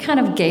 We kind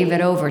of gave it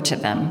over to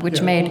them,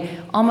 which made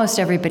almost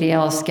everybody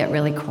else get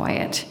really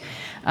quiet.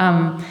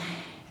 But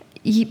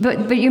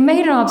you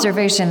made an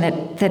observation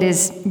that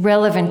is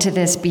relevant to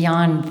this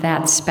beyond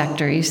that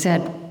specter. You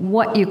said,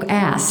 what you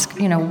ask,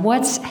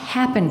 what's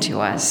happened to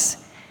us?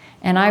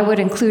 And I would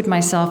include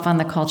myself on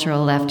the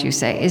cultural left, you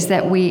say, is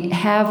that we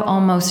have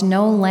almost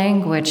no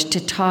language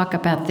to talk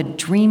about the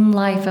dream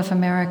life of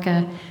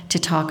America, to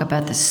talk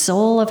about the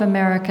soul of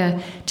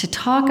America, to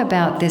talk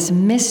about this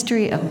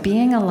mystery of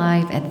being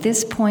alive at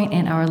this point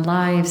in our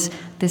lives,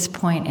 this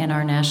point in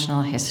our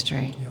national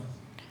history.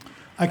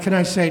 Yeah. Can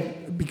I say,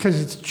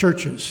 because it's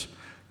churches,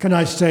 can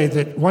I say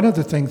that one of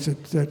the things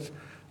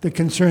that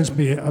concerns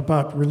me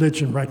about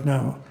religion right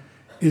now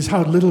is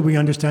how little we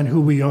understand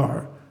who we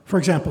are. For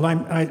example,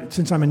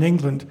 since I'm in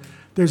England,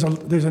 there's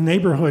a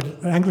neighborhood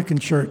Anglican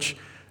church,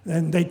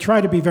 and they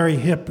try to be very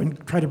hip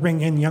and try to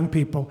bring in young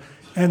people,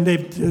 and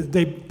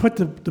they put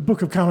the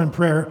Book of Common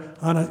Prayer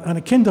on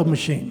a Kindle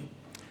machine.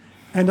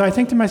 And I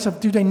think to myself,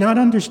 do they not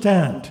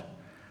understand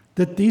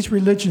that these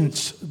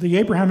religions, the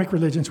Abrahamic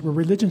religions, were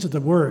religions of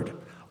the Word,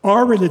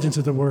 are religions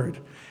of the Word,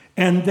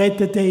 And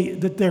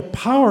that their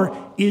power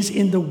is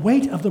in the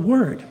weight of the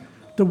word.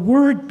 The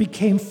word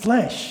became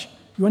flesh.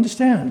 You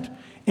understand?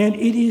 And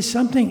it is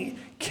something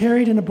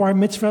carried in a bar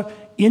mitzvah,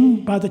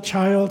 in by the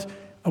child,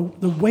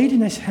 the weight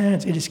in his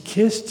hands. It is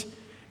kissed.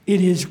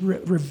 It is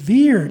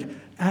revered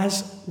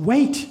as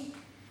weight.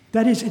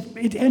 That is,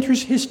 it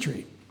enters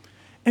history.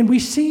 And we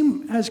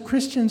seem, as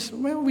Christians,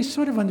 well, we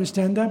sort of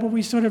understand that, but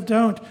we sort of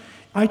don't.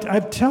 I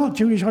tell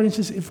Jewish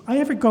audiences, if I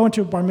ever go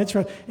into a bar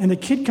mitzvah and the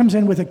kid comes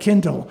in with a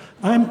Kindle,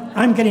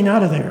 I'm getting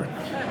out of there.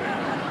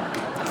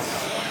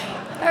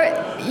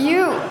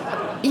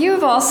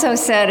 You've also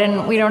said,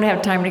 and we don't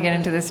have time to get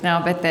into this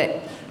now, but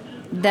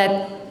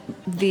that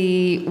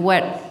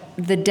what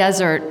the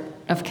desert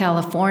of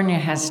California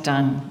has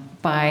done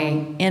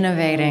by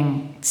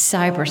innovating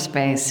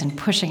cyberspace and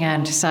pushing out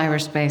into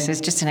cyberspace is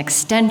just an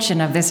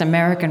extension of this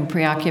American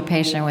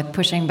preoccupation with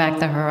pushing back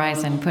the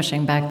horizon,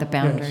 pushing back the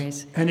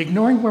boundaries. Yes. And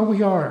ignoring where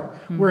we are.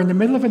 We're in the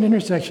middle of an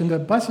intersection. The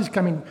bus is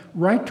coming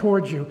right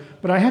towards you,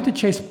 but I had to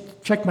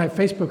check my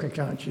Facebook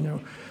account,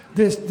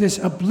 This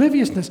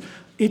obliviousness,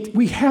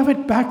 we have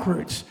it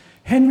backwards.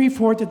 Henry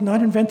Ford did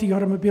not invent the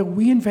automobile.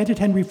 We invented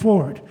Henry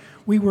Ford.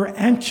 We were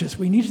anxious.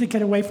 We needed to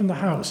get away from the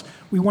house.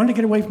 We wanted to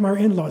get away from our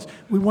in-laws.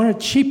 We wanted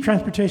cheap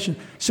transportation.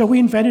 So we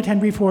invented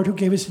Henry Ford, who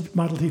gave us the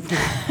Model T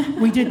Ford.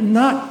 We did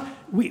not.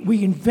 We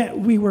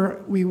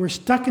were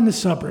stuck in the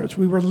suburbs.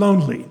 We were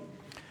lonely.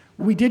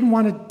 We didn't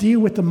want to deal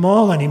with the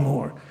mall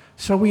anymore.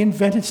 So we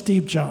invented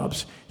Steve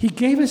Jobs. He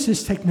gave us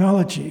this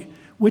technology,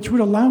 which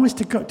would allow us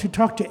to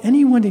talk to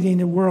anyone in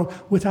the world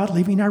without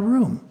leaving our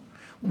room.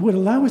 Would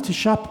allow us to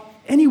shop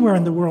anywhere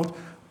in the world.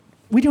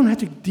 We don't have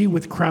to deal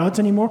with crowds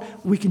anymore.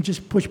 We can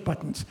just push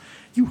buttons.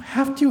 You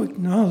have to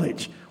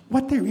acknowledge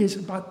what there is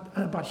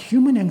about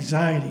human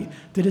anxiety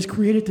that has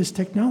created this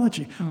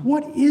technology.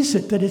 What is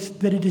it that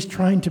it is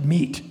trying to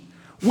meet?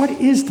 What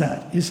is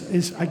that?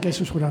 I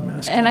guess is what I'm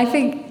asking. And I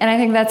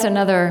think that's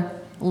another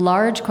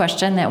large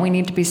question that we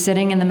need to be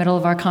sitting in the middle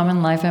of our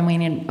common life, and we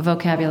need a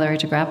vocabulary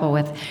to grapple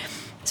with.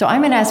 So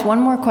I'm going to ask one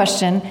more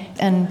question,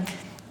 and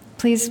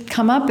please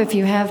come up if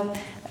you have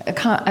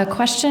a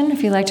question,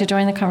 if you'd like to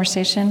join the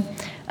conversation.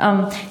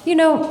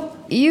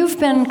 You've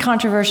been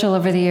controversial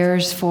over the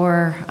years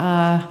for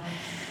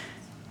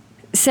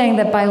saying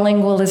that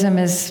bilingualism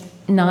is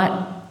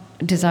not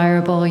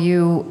desirable.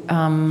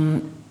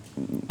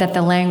 That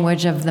the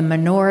language of the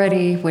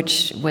minority,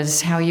 which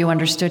was how you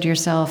understood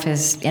yourself,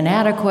 is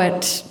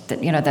inadequate.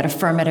 That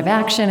affirmative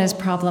action is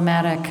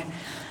problematic.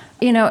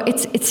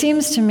 It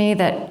seems to me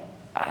that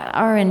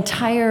our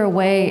entire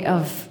way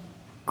of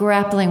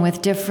grappling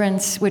with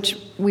difference, which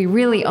we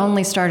really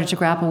only started to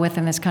grapple with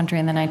in this country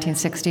in the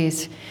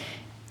 1960s.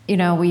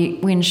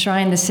 We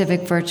enshrine the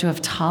civic virtue of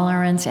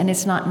tolerance, and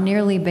it's not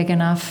nearly big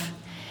enough.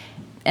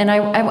 And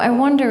I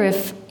wonder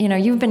if,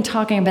 you've been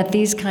talking about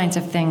these kinds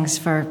of things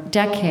for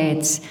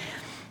decades.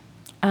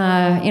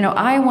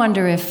 I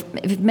wonder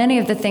if many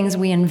of the things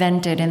we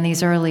invented in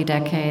these early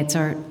decades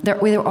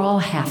they're all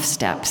half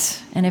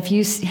steps. And do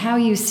you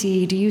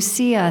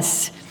see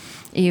us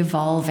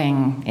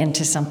evolving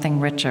into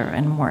something richer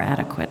and more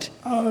adequate?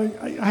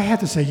 I have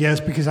to say yes,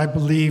 because I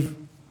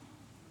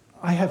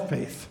have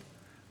faith.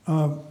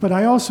 But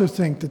I also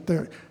think that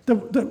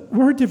the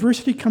word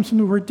diversity comes from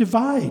the word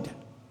divide.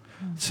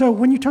 So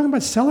when you're talking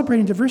about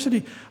celebrating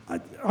diversity,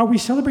 are we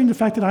celebrating the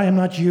fact that I am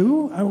not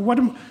you? What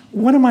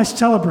am I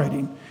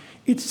celebrating?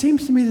 It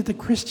seems to me that the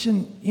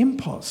Christian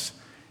impulse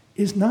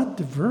is not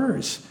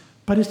diverse,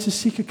 but it's to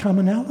seek a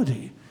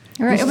commonality.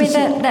 Right.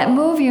 That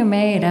move you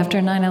made after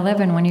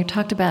 9/11, when you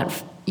talked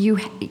about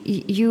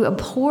you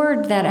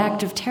abhorred that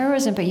act of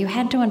terrorism, but you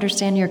had to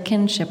understand your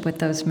kinship with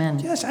those men.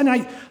 Yes,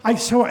 and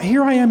so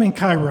here I am in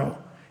Cairo,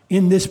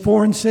 in this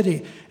foreign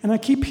city, and I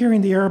keep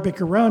hearing the Arabic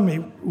around me,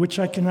 which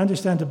I can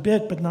understand a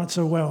bit, but not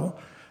so well,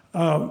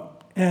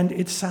 and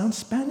it sounds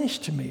Spanish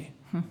to me.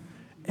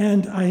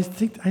 And I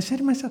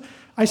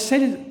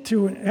said it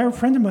to an Arab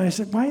friend of mine. I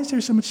said, "Why is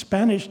there so much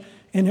Spanish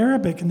in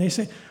Arabic?" And they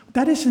say,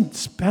 "That isn't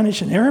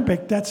Spanish and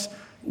Arabic. That's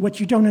what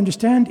you don't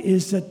understand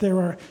is that there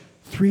are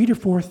 3,000 to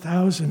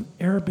 4,000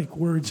 Arabic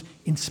words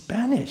in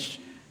Spanish,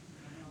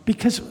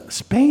 because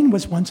Spain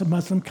was once a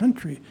Muslim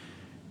country."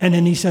 And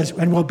then he says,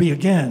 "And will be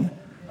again."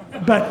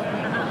 But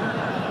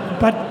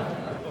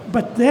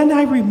then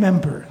I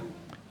remember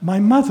my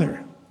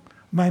mother,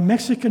 my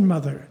Mexican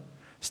mother,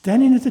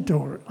 standing at the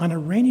door on a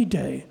rainy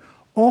day.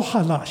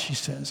 Ojalá, she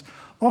says.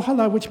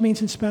 Ojalá, which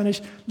means in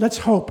Spanish, let's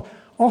hope.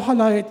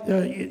 Ojalá,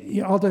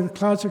 all the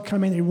clouds are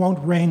coming, it won't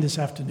rain this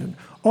afternoon.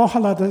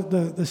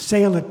 Ojalá, the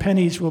sale at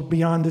Penny's will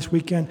be on this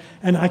weekend,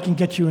 and I can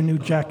get you a new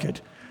jacket.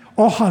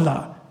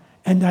 Ojalá.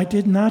 And I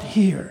did not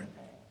hear,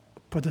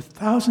 for the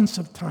thousands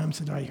of times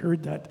that I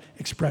heard that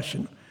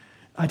expression,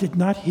 I did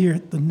not hear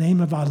the name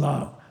of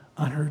Allah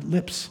on her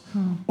lips.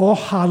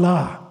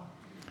 Ojalá.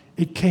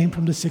 It came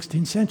from the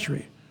 16th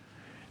century.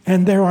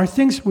 And there are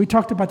things, we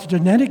talked about the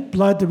genetic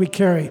blood that we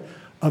carry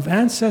of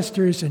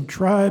ancestors and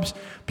tribes.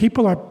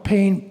 People are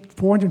paying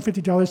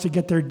 $450 to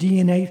get their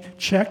DNA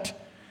checked,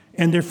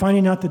 and they're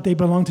finding out that they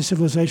belong to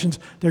civilizations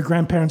their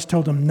grandparents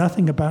told them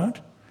nothing about.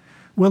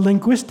 Well,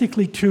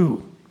 linguistically,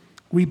 too,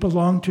 we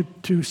belong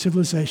to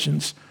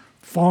civilizations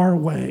far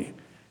away.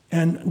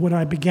 And what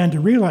I began to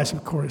realize,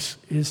 of course,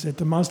 is that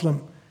the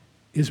Muslim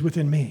is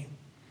within me.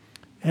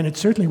 And it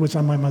certainly was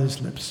on my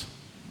mother's lips.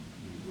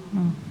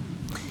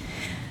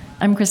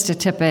 I'm Krista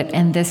Tippett,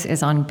 and this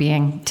is On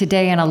Being.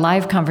 Today, in a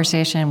live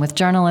conversation with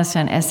journalist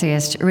and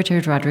essayist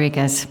Richard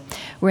Rodriguez.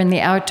 We're in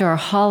the outdoor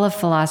Hall of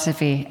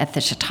Philosophy at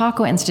the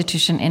Chautauqua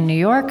Institution in New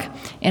York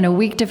in a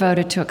week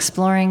devoted to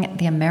exploring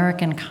the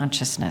American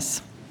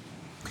consciousness.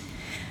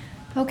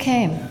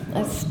 Okay,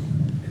 let's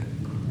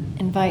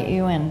invite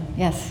you in.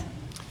 Yes.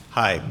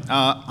 Hi.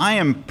 I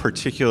am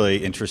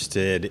particularly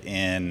interested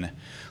in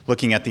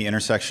looking at the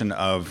intersection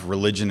of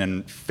religion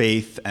and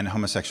faith and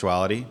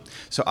homosexuality.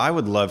 So I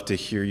would love to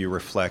hear you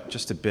reflect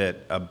just a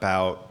bit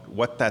about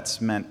what that's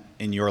meant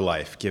in your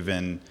life,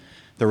 given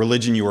the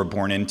religion you were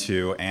born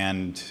into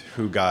and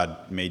who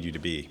God made you to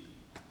be.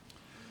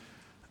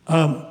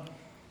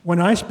 When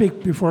I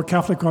speak before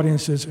Catholic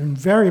audiences,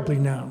 invariably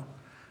now,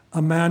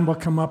 a man will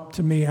come up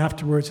to me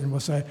afterwards and will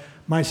say,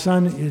 "My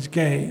son is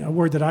gay," a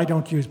word that I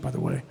don't use, by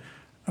the way,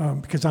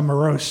 because I'm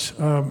morose.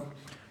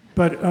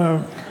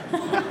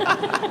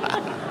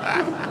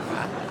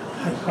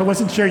 I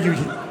wasn't sure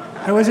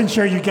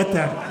you get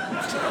that.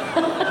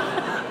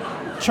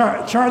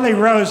 Charlie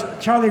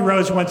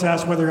Rose once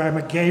asked whether I'm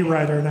a gay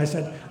writer, and I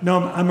said,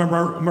 "No, I'm a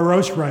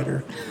morose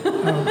writer."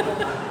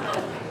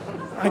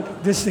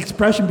 This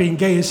expression, being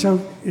gay, is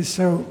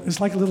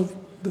like a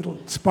little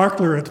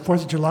sparkler at the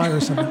 4th of July or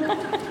something.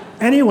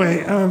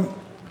 Anyway,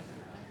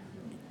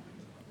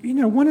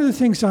 one of the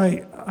things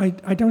I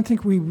don't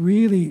think we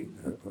really,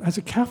 as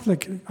a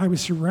Catholic, I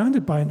was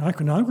surrounded by an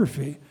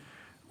iconography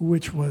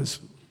which was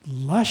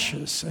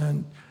luscious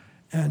and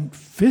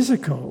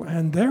physical,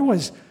 and there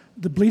was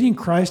the bleeding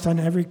Christ on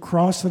every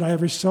cross that I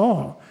ever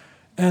saw.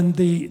 And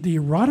the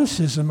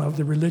eroticism of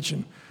the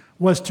religion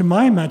was, to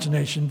my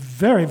imagination,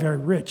 very, very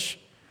rich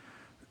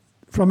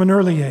from an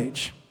early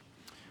age.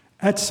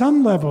 At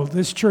some level,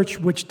 this church,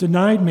 which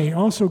denied me,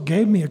 also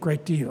gave me a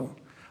great deal.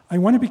 I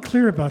want to be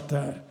clear about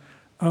that.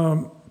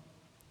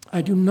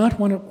 I do not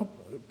want to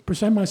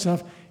present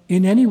myself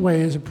in any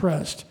way as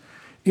oppressed.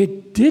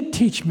 It did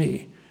teach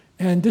me,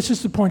 and this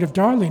is the point of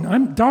Darlene.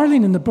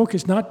 Darlene in the book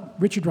is not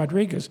Richard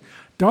Rodriguez.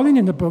 Darlene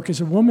in the book is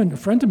a woman, a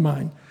friend of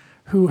mine,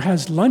 who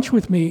has lunch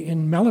with me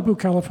in Malibu,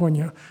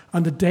 California,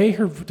 on the day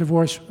her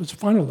divorce was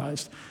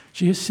finalized.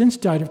 She has since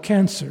died of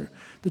cancer.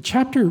 The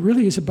chapter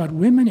really is about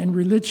women and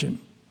religion.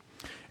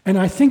 And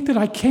I think that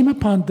I came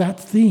upon that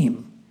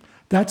theme,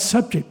 that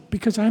subject,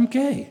 because I'm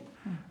gay.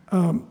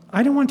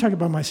 I don't want to talk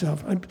about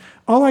myself.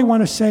 All I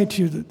want to say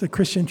to the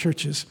Christian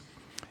churches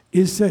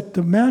is that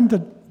the man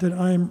that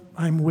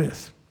I'm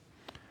with,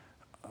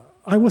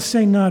 I will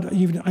say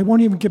I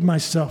won't even give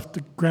myself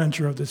the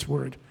grandeur of this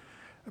word,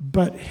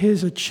 but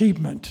his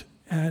achievement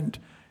and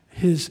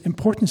his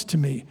importance to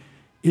me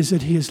is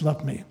that he has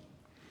loved me.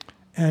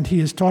 And he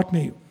has taught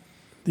me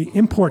the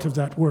import of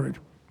that word.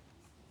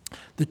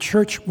 The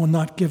church will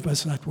not give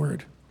us that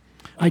word.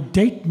 I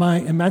date my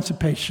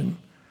emancipation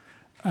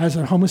as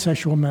a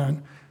homosexual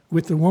man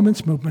with the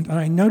women's movement, and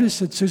I noticed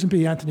that Susan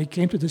B. Anthony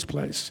came to this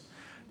place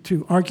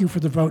to argue for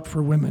the vote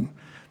for women.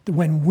 That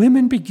when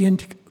women begin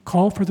to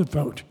call for the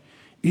vote,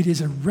 it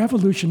is a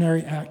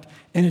revolutionary act,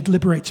 and it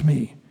liberates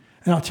me.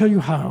 And I'll tell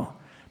you how.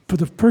 For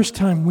the first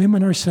time,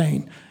 women are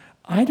saying,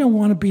 I don't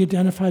want to be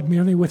identified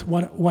merely with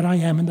what I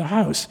am in the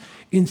house.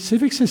 In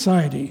civic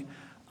society,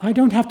 I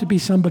don't have to be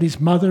somebody's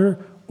mother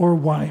or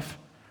wife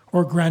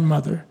or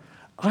grandmother.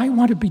 I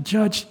want to be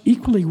judged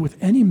equally with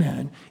any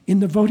man in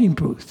the voting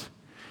booth.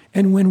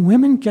 And when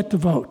women get the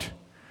vote,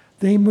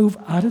 they move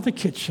out of the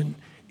kitchen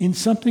in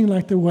something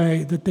like the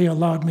way that they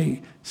allowed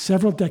me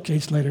several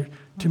decades later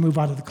to move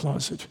out of the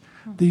closet.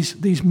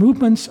 These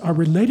movements are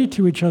related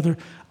to each other.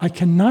 I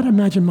cannot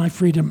imagine my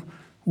freedom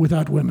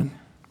without women.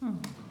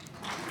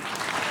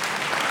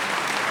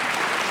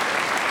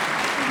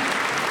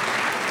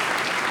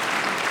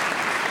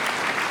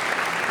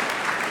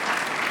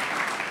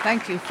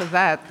 Thank you for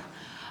that.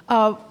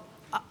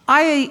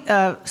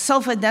 I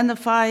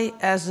self-identify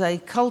as a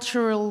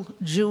cultural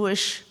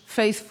Jewish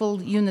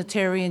faithful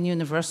Unitarian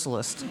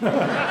Universalist.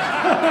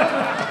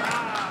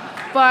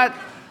 But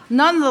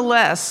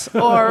nonetheless,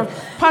 or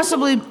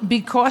possibly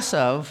because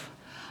of,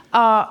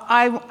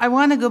 I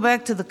want to go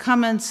back to the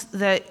comments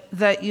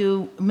that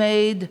you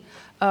made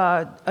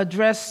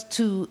addressed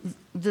to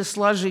this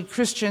largely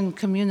Christian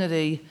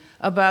community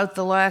about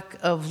the lack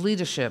of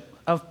leadership,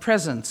 of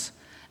presence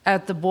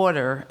at the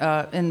border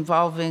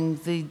involving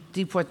the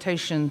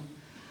deportation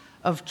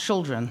of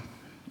children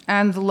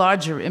and the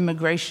larger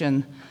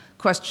immigration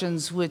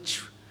questions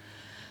which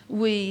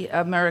we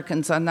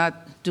Americans are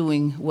not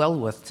doing well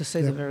with, to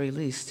say the very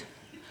least.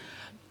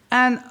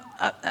 And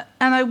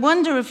I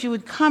wonder if you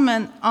would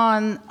comment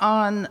on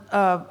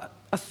a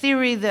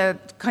theory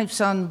that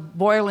keeps on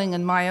boiling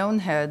in my own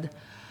head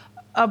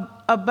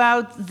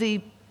about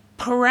the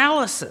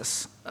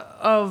paralysis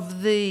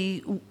of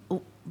the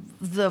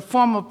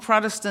former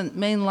Protestant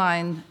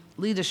mainline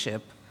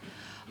leadership,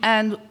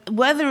 and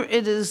whether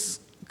it is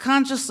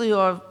consciously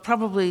or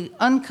probably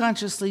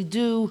unconsciously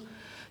due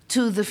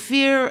to the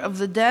fear of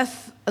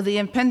the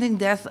impending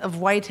death of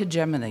white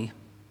hegemony?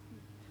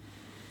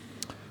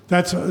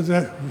 That's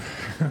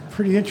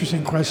pretty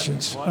interesting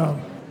questions.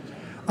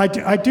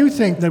 I do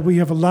think that we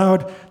have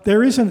allowed,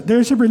 there's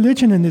a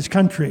religion in this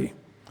country,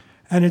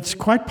 and it's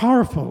quite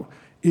powerful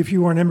if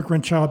you are an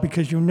immigrant child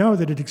because you know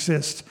that it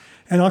exists,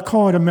 and I'll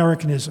call it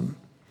Americanism.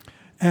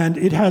 And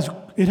it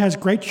has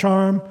great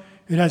charm,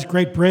 it has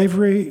great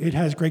bravery, it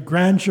has great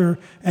grandeur,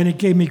 and it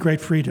gave me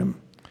great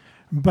freedom.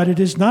 But it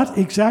is not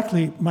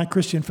exactly my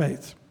Christian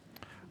faith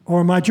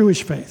or my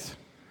Jewish faith.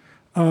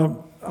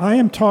 I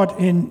am taught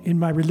in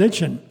my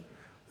religion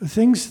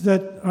things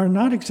that are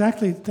not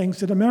exactly things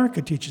that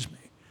America teaches me.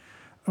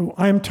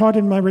 I am taught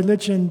in my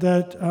religion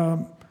that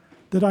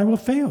I will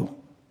fail,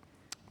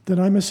 that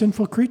I'm a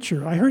sinful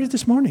creature. I heard it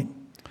this morning.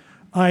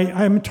 I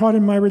am taught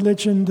in my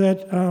religion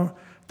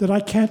that I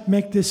can't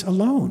make this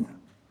alone,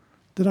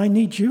 that I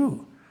need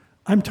you.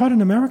 I'm taught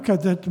in America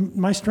that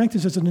my strength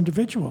is as an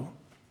individual,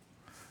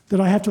 that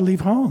I have to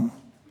leave home.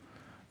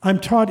 I'm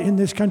taught in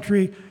this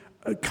country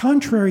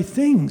contrary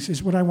things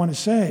is what I want to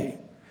say.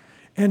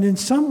 And in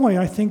some way,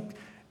 I think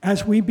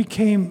as we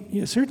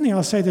became, certainly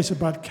I'll say this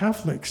about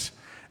Catholics,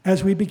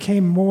 as we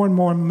became more and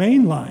more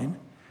mainline,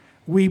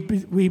 we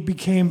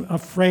became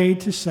afraid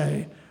to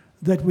say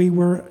that we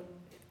were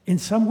in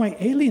some way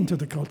alien to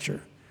the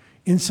culture,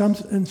 in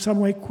some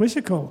way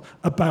quizzical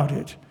about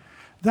it.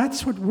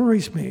 That's what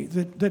worries me,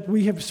 that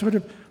we have sort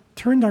of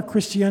turned our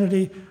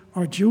Christianity,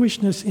 our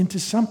Jewishness into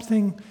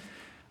something,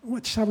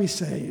 what shall we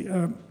say,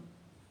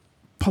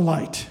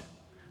 polite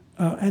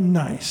and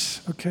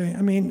nice, okay?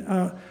 I mean,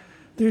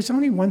 there's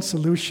only one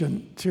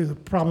solution to the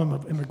problem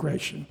of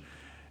immigration.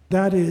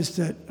 That is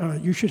that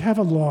you should have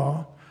a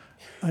law,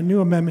 a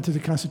new amendment to the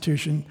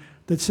Constitution,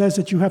 that says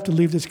that you have to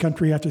leave this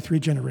country after 3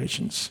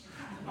 generations.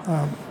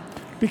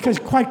 Because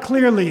quite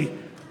clearly,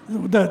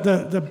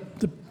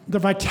 the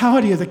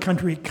vitality of the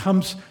country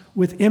comes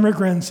with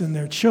immigrants and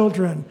their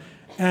children,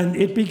 and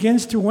it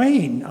begins to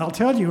wane. I'll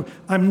tell you,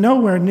 I'm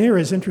nowhere near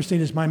as interesting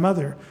as my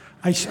mother.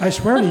 I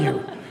swear to you.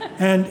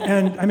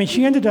 And I mean,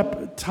 she ended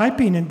up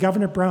typing in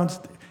Governor Brown's,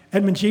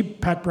 Edmund G.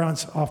 Pat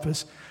Brown's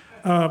office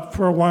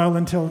for a while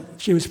until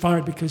she was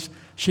fired because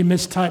she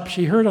mistyped.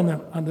 She heard on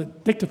the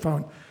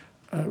dictaphone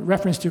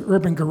reference to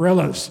urban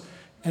gorillas,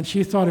 and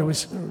she thought it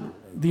was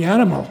the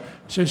animal.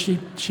 So she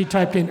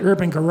typed in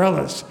urban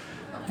gorillas,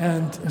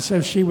 and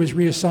so she was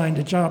reassigned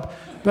a job.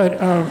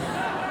 But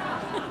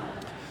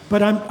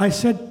I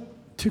said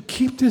to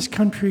keep this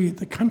country,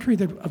 the country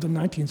of the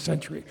 19th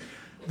century,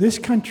 this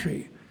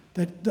country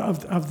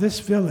of this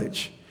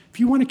village. If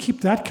you want to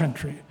keep that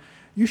country,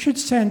 you should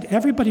send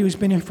everybody who's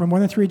been here for more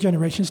than 3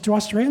 generations to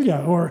Australia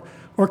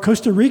or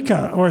Costa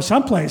Rica or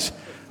someplace.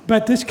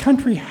 But this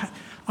country,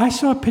 I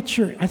saw a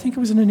picture, I think it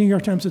was in the New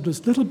York Times, of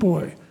this little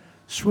boy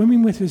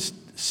swimming with his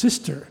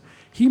sister.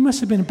 He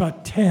must have been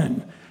about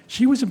 10.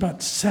 She was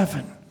about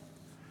 7.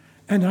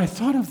 And I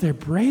thought of their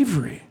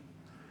bravery,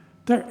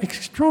 their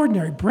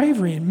extraordinary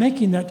bravery in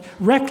making that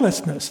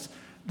recklessness,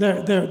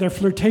 their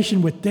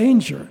flirtation with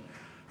danger.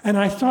 And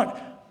I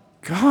thought,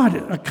 God,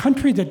 a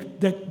country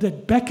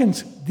that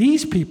beckons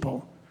these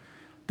people,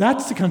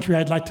 that's the country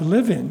I'd like to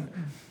live in.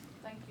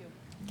 Thank you.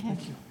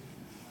 Thank you.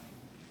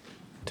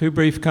 2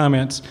 brief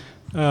comments.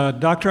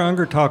 Dr.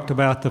 Unger talked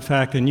about the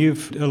fact, and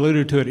you've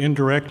alluded to it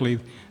indirectly,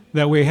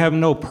 that we have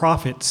no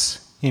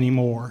prophets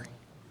anymore,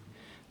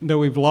 that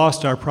we've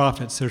lost our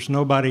prophets. There's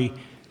nobody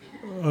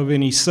of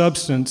any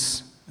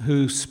substance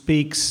who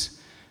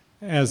speaks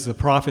as the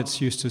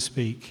prophets used to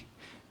speak.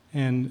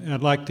 And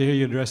I'd like to hear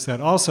you address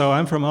that. Also,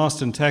 I'm from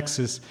Austin,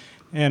 Texas,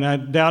 and I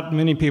doubt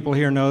many people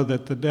here know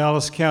that the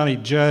Dallas County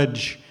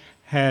judge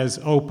has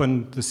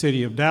opened the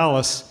city of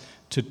Dallas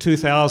to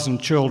 2,000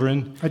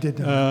 children. I did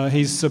know.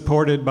 He's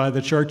supported by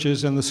the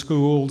churches and the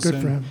schools.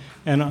 Good for him.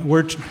 And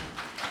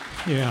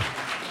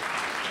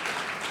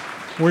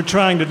we're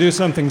trying to do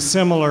something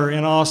similar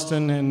in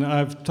Austin, and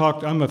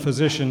I'm a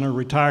physician, a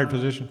retired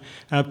physician.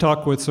 I've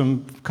talked with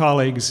some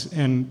colleagues,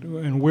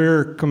 and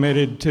we're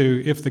committed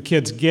to, if the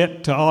kids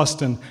get to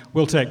Austin,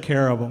 we'll take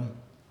care of them.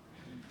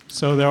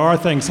 So there are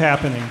things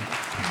happening.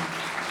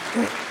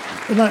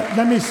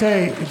 Let me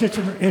say, just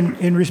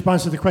in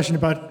response to the question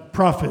about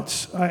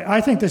prophets,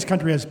 I think this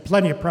country has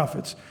plenty of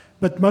prophets,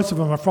 but most of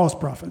them are false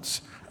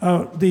prophets.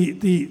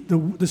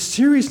 The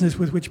seriousness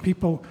with which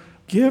people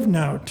give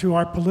now to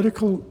our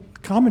political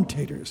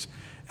commentators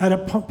at a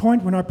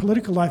point when our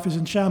political life is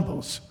in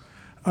shambles.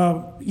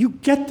 You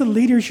get the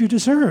leaders you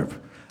deserve.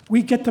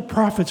 We get the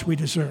prophets we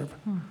deserve.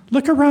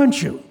 Look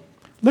around you.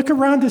 Look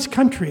around this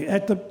country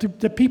at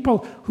the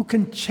people who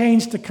can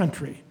change the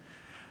country.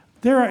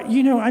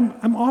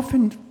 I'm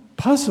often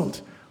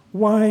puzzled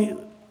why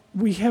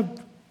we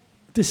have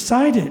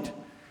decided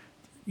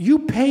you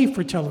pay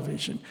for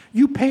television.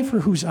 You pay for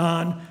who's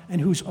on and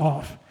who's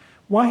off.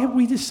 Why have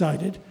we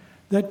decided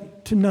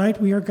that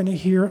tonight we are going to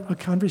hear a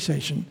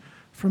conversation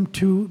from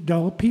 2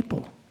 dull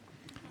people?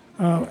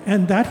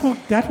 And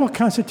that will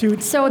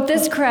constitute... So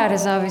this crowd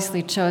has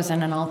obviously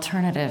chosen an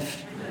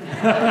alternative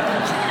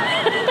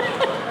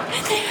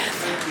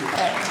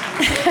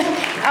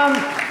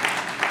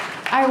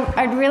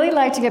I'd really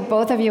like to get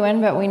both of you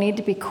in, but we need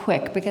to be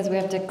quick because we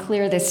have to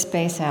clear this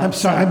space out. I'm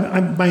sorry,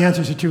 my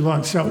answers are too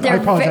long, so I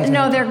apologize.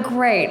 No, they're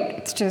great.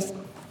 It's just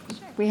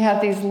we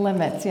have these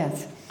limits,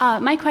 yes.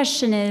 My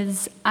question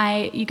is,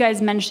 you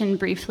guys mentioned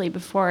briefly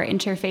before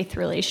interfaith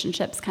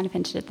relationships, kind of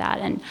hinted at that,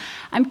 and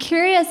I'm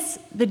curious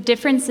the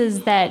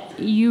differences that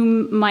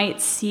you might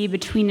see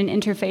between an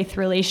interfaith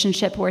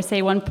relationship where,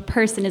 say, one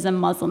person is a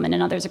Muslim and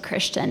another's a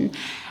Christian,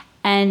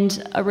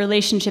 and a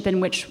relationship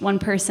in which one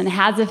person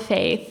has a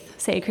faith,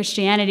 say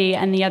Christianity,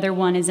 and the other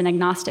one is an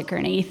agnostic or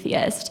an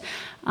atheist.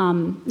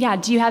 Do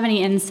you have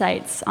any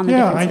insights on the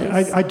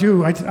differences? Yeah, I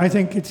do. I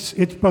think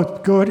it's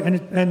both good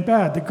and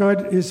bad. The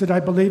good is that I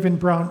believe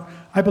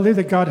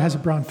that God has a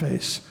brown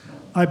face.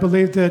 I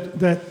believe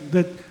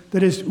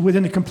that is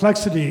within the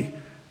complexity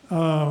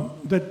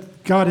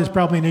that God is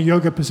probably in a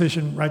yoga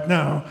position right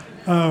now.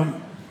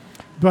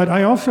 But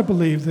I also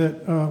believe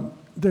that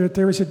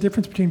there is a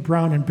difference between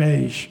brown and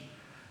beige.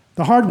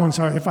 The hard ones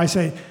are, if I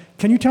say,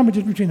 can you tell me the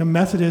difference between a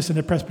Methodist and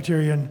a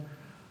Presbyterian?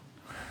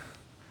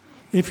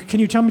 Can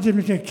you tell me the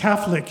difference between a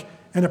Catholic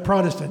and a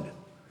Protestant?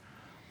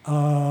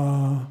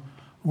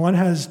 One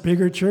has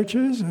bigger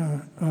churches.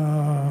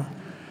 And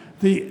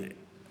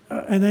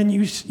then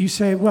you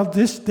say, well,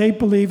 they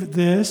believe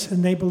this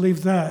and they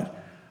believe that.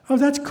 Oh,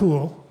 that's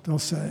cool, they'll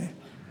say.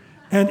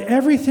 And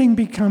everything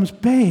becomes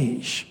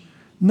beige.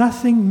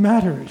 Nothing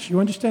matters. You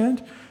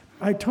understand?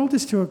 I told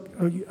this to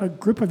a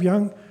group of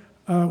young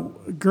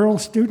girl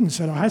students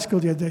at a high school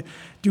the other day.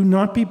 Do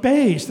not be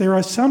beige. There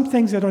are some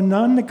things that are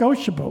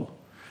non-negotiable.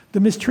 The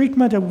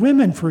mistreatment of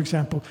women, for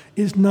example,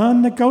 is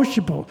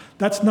non-negotiable.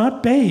 That's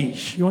not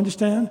beige, you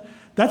understand?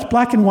 That's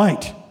black and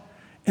white.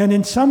 And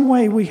in some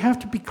way, we have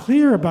to be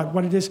clear about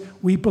what it is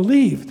we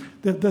believe.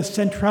 That the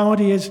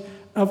centrality is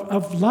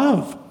of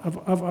love,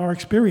 of our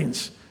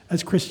experience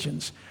as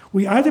Christians.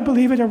 We either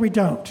believe it or we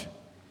don't.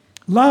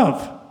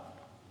 Love.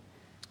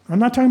 I'm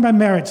not talking about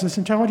marriage, the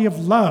centrality of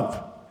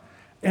love.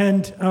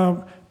 And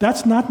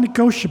that's not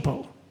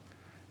negotiable.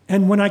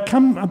 And when I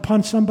come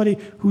upon somebody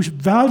whose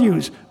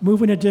values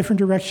move in a different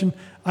direction,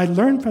 I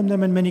learn from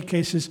them in many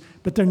cases,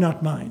 but they're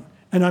not mine.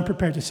 And I'm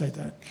prepared to say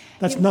that.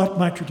 That's not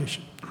my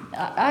tradition.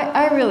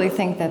 I really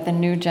think that the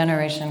new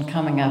generation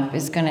coming up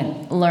is going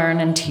to learn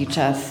and teach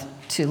us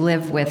to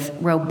live with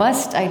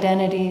robust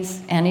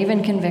identities and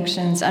even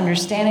convictions,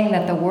 understanding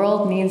that the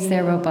world needs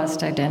their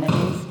robust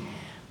identities,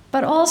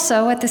 but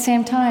also at the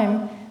same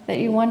time that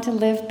you want to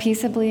live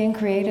peaceably and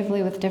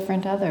creatively with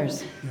different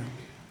others. Yeah.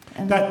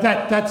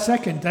 That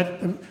second,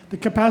 the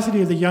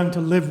capacity of the young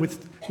to live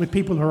with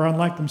people who are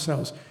unlike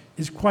themselves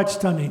is quite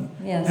stunning.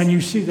 Yes. And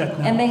you see that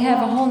now. And they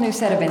have a whole new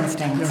set of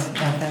instincts.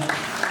 Yeah.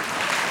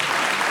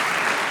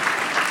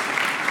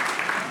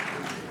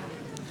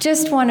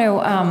 Just want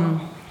to,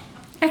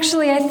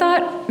 actually, I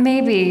thought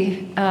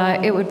maybe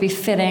it would be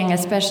fitting,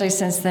 especially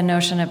since the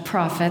notion of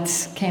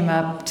prophets came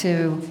up,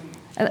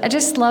 I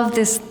just love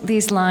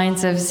these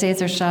lines of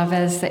Cesar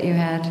Chavez that you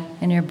had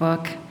in your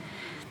book.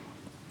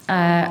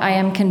 I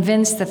am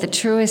convinced that the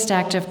truest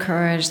act of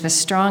courage, the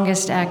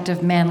strongest act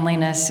of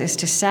manliness, is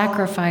to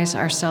sacrifice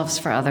ourselves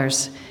for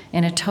others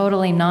in a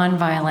totally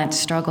nonviolent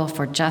struggle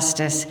for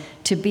justice.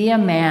 To be a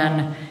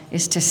man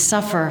is to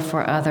suffer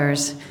for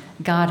others.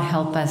 God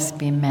help us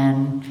be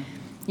men.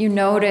 You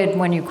noted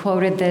when you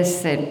quoted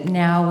this that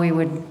now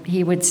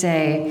he would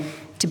say,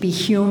 to be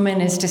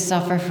human is to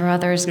suffer for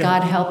others. Yeah.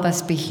 God help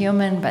us be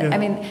human. But yeah. I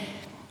mean,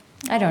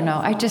 I don't know.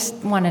 I just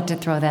wanted to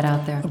throw that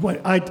out there. Well,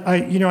 I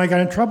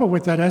got in trouble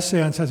with that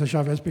essay on Cesar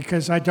Chavez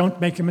because I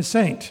don't make him a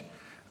saint.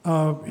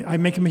 I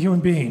make him a human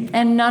being.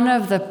 And none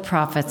of the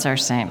prophets are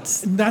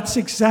saints. That's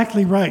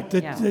exactly right.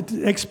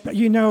 The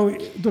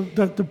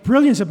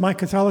brilliance of my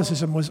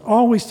Catholicism was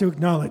always to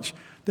acknowledge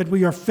that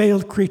we are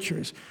failed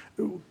creatures.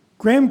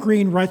 Graham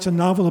Greene writes a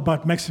novel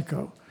about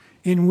Mexico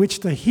in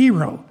which the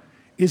hero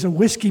is a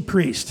whiskey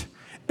priest.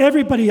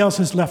 Everybody else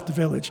has left the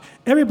village.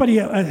 Everybody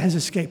has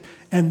escaped.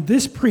 And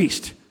this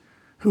priest,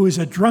 who is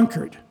a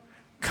drunkard,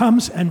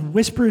 comes and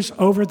whispers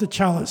over the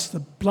chalice, the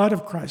blood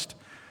of Christ,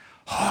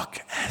 Hoc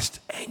est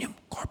enim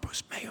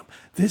corpus meum.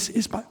 This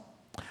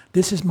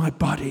is my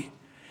body.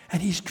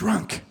 And he's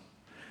drunk.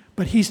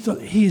 But he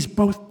is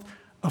both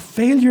a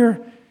failure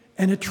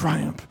and a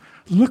triumph.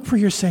 Look for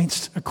your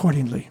saints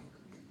accordingly.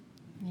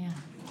 Yeah.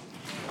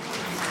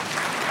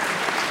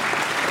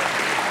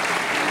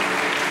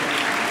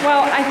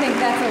 Well, I think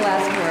that's the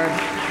last word.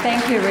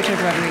 Thank you, Richard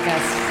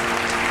Rodriguez.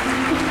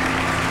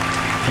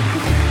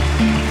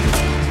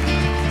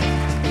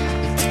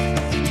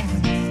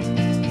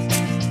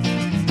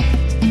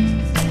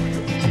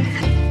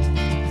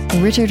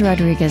 Richard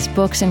Rodriguez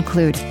books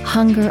include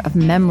Hunger of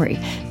Memory,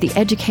 The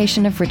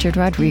Education of Richard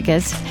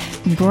Rodriguez,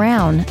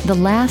 Brown, The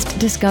Last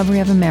Discovery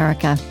of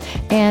America,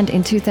 and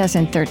in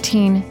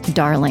 2013,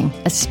 Darling,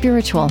 a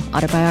spiritual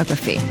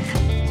autobiography.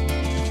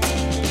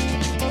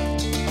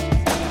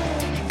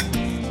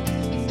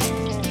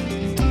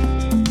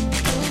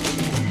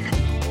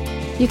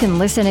 You can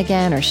listen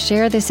again or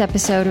share this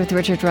episode with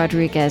Richard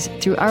Rodriguez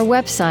through our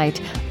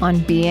website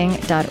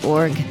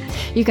onbeing.org.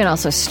 You can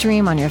also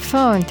stream on your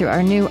phone through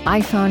our new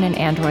iPhone and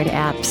Android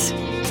apps.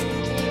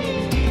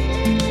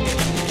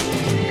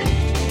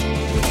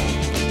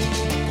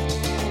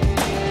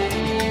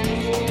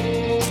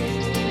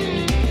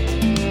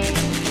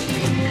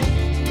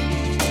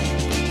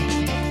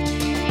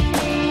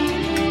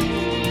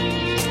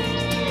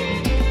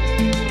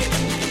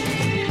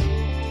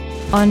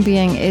 On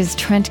Being is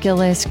Trent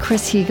Gilliss,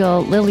 Chris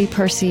Heagle, Lily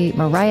Percy,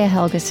 Mariah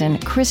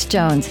Helgeson, Chris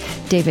Jones,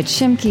 David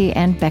Shimke,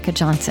 and Becca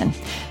Johnson.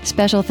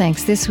 Special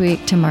thanks this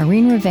week to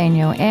Maureen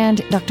Raveno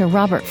and Dr.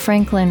 Robert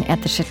Franklin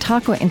at the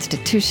Chautauqua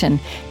Institution,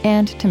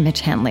 and to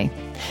Mitch Henley.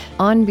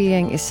 On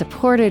Being is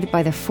supported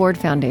by the Ford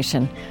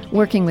Foundation,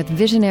 working with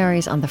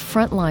visionaries on the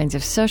front lines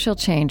of social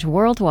change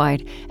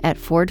worldwide at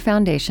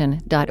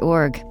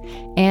fordfoundation.org,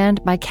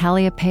 and by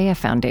Calliopeia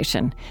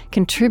Foundation,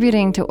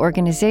 contributing to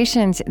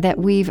organizations that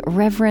weave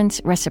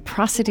reverence,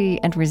 reciprocity,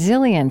 and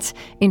resilience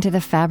into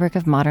the fabric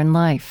of modern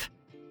life.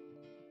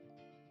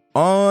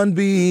 On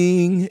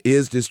Being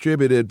is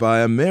distributed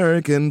by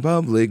American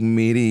Public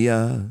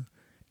Media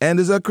and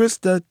is a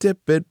Krista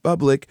Tippett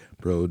Public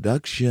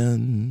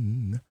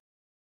production.